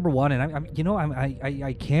would say number one, and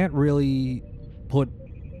I can't really put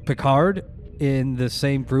Picard in the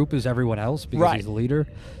same group as everyone else because he's the leader.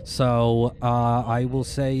 So I will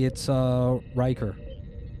say it's Riker.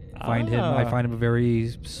 I find him a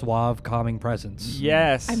very suave, calming presence.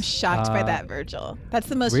 Yes. I'm shocked by that, Virgil. That's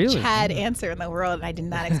the most Chad answer in the world, and I did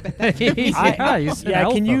not expect that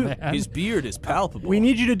from you. His beard is palpable. We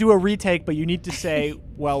need you to do a retake, but you need to say,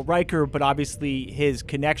 well, Riker, but obviously his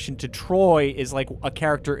connection to Troy is like a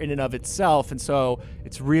character in and of itself, and so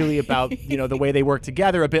it's really about the way they work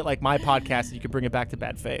together, a bit like my podcast, and you can bring it back to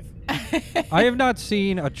Bad Faith. I have not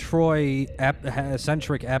seen a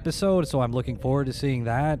Troy-centric episode, so I'm looking forward to seeing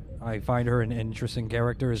that. I find her an interesting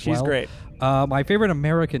character as well. She's great. My favorite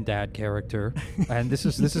American dad character, and this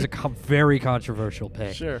is a very controversial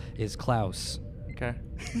pick, is Klaus. Okay.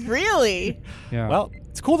 Really? Yeah. Well,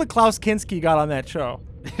 it's cool that Klaus Kinski got on that show.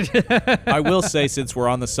 I will say, since we're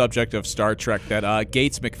on the subject of Star Trek, that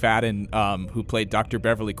Gates McFadden, who played Dr.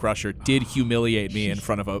 Beverly Crusher, did humiliate me in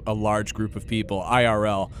front of a large group of people,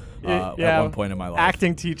 IRL, at one point in my life.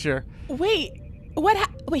 Acting teacher. Wait, what?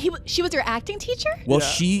 Wait, she was your acting teacher? Well,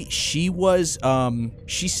 she was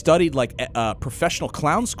she studied like professional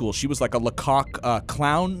clown school. She was like a Lecoq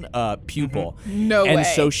clown pupil. No and way.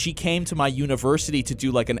 so she came to my university to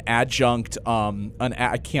do like an adjunct.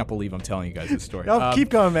 I can't believe I'm telling you guys this story. No, keep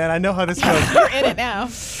going, man. I know how this goes. You're in it now.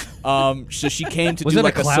 So she came to Was do it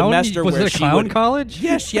like a a clown? semester Was where it a she clown would. college?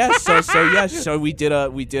 Yes. So we did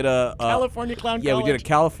a California Clown Yeah, we did a College.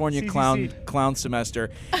 California CCC. clown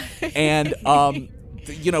semester, and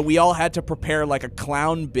we all had to prepare like a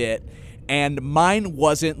clown bit. And mine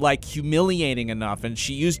wasn't like humiliating enough. And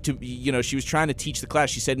she used to, she was trying to teach the class.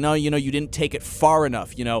 She said, "No, you didn't take it far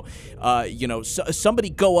enough. Somebody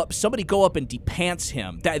go up and depants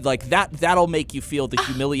him. That'll make you feel the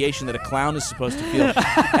humiliation that a clown is supposed to feel."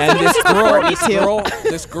 And this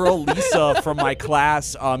girl Lisa from my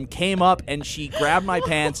class came up and she grabbed my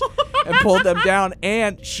pants and pulled them down.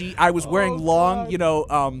 And I was wearing long,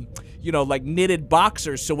 like knitted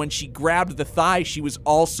boxers. So when she grabbed the thigh, she was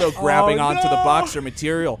also grabbing onto the boxer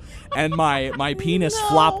material, and my penis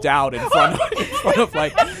flopped out in front of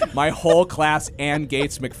like my whole class and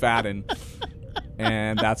Gates McFadden,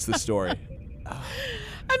 and that's the story.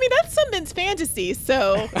 I mean, that's someone's fantasy,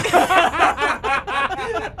 so.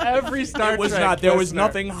 Every Star It was Trek not. There was listener.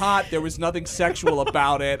 nothing hot. There was nothing sexual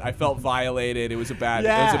about it. I felt violated. It was a bad.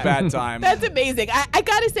 Yeah. It was a bad time. That's amazing. I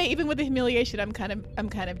gotta say, even with the humiliation, I'm kind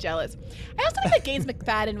of jealous. I also think that Gates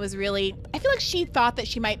McFadden was really. I feel like she thought that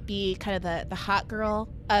she might be kind of the hot girl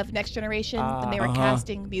of Next Generation when they were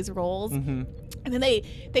casting these roles. Mm-hmm. And then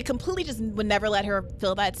they completely just would never let her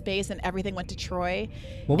fill that space, and everything went to Troy.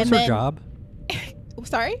 What was her job?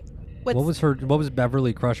 Sorry? What was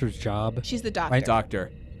Beverly Crusher's job? She's the doctor. My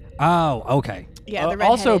doctor. Oh, okay. Yeah, the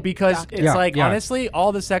also redheaded because doctor. it's honestly,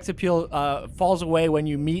 all the sex appeal falls away when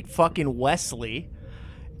you meet fucking Wesley.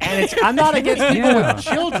 And I'm not against people with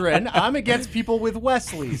children. I'm against people with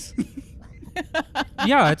Wesleys.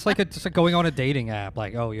 Yeah, it's like going on a dating app.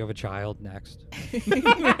 Like, oh, you have a child next.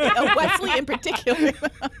 Wesley in particular.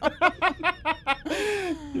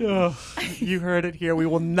 You heard it here. We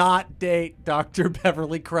will not date Dr.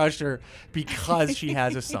 Beverly Crusher because she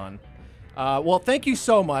has a son. Well, thank you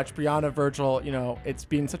so much, Brianna, Virgil. It's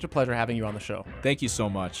been such a pleasure having you on the show. Thank you so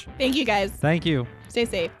much. Thank you, guys. Thank you. Stay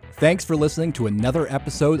safe. Thanks for listening to another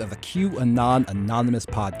episode of the QAnon Anonymous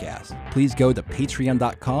podcast. Please go to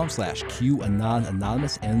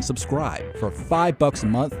patreon.com/QAnonAnonymous and subscribe for $5 a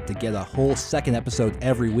month to get a whole second episode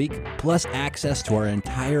every week, plus access to our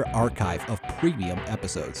entire archive of premium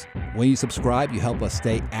episodes. When you subscribe, you help us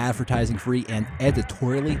stay advertising free and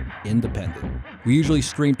editorially independent. We usually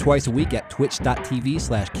stream twice a week at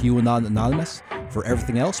twitch.tv/QAnonAnonymous. For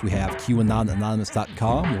everything else, we have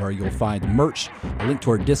QAnonAnonymous.com, where you'll find merch, a link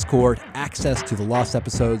to our Discord, access to the lost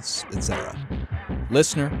episodes, etc.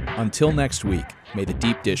 Listener, until next week, may the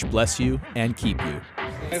deep dish bless you and keep you.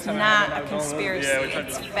 It's not a conspiracy,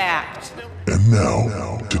 it's fact. And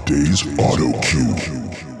now, today's auto cue.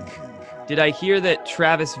 Did I hear that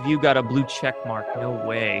Travis View got a blue check mark? No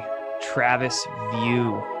way. Travis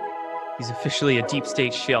View. He's officially a deep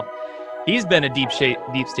state shill. He's been a deep state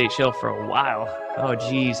shill for a while. Oh,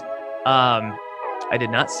 geez. I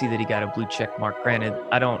did not see that he got a blue check mark. Granted,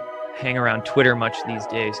 I don't hang around Twitter much these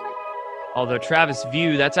days. Although Travis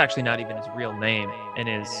View, that's actually not even his real name.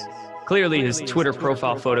 And clearly his Twitter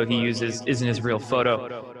profile photo he uses isn't his real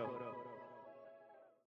photo.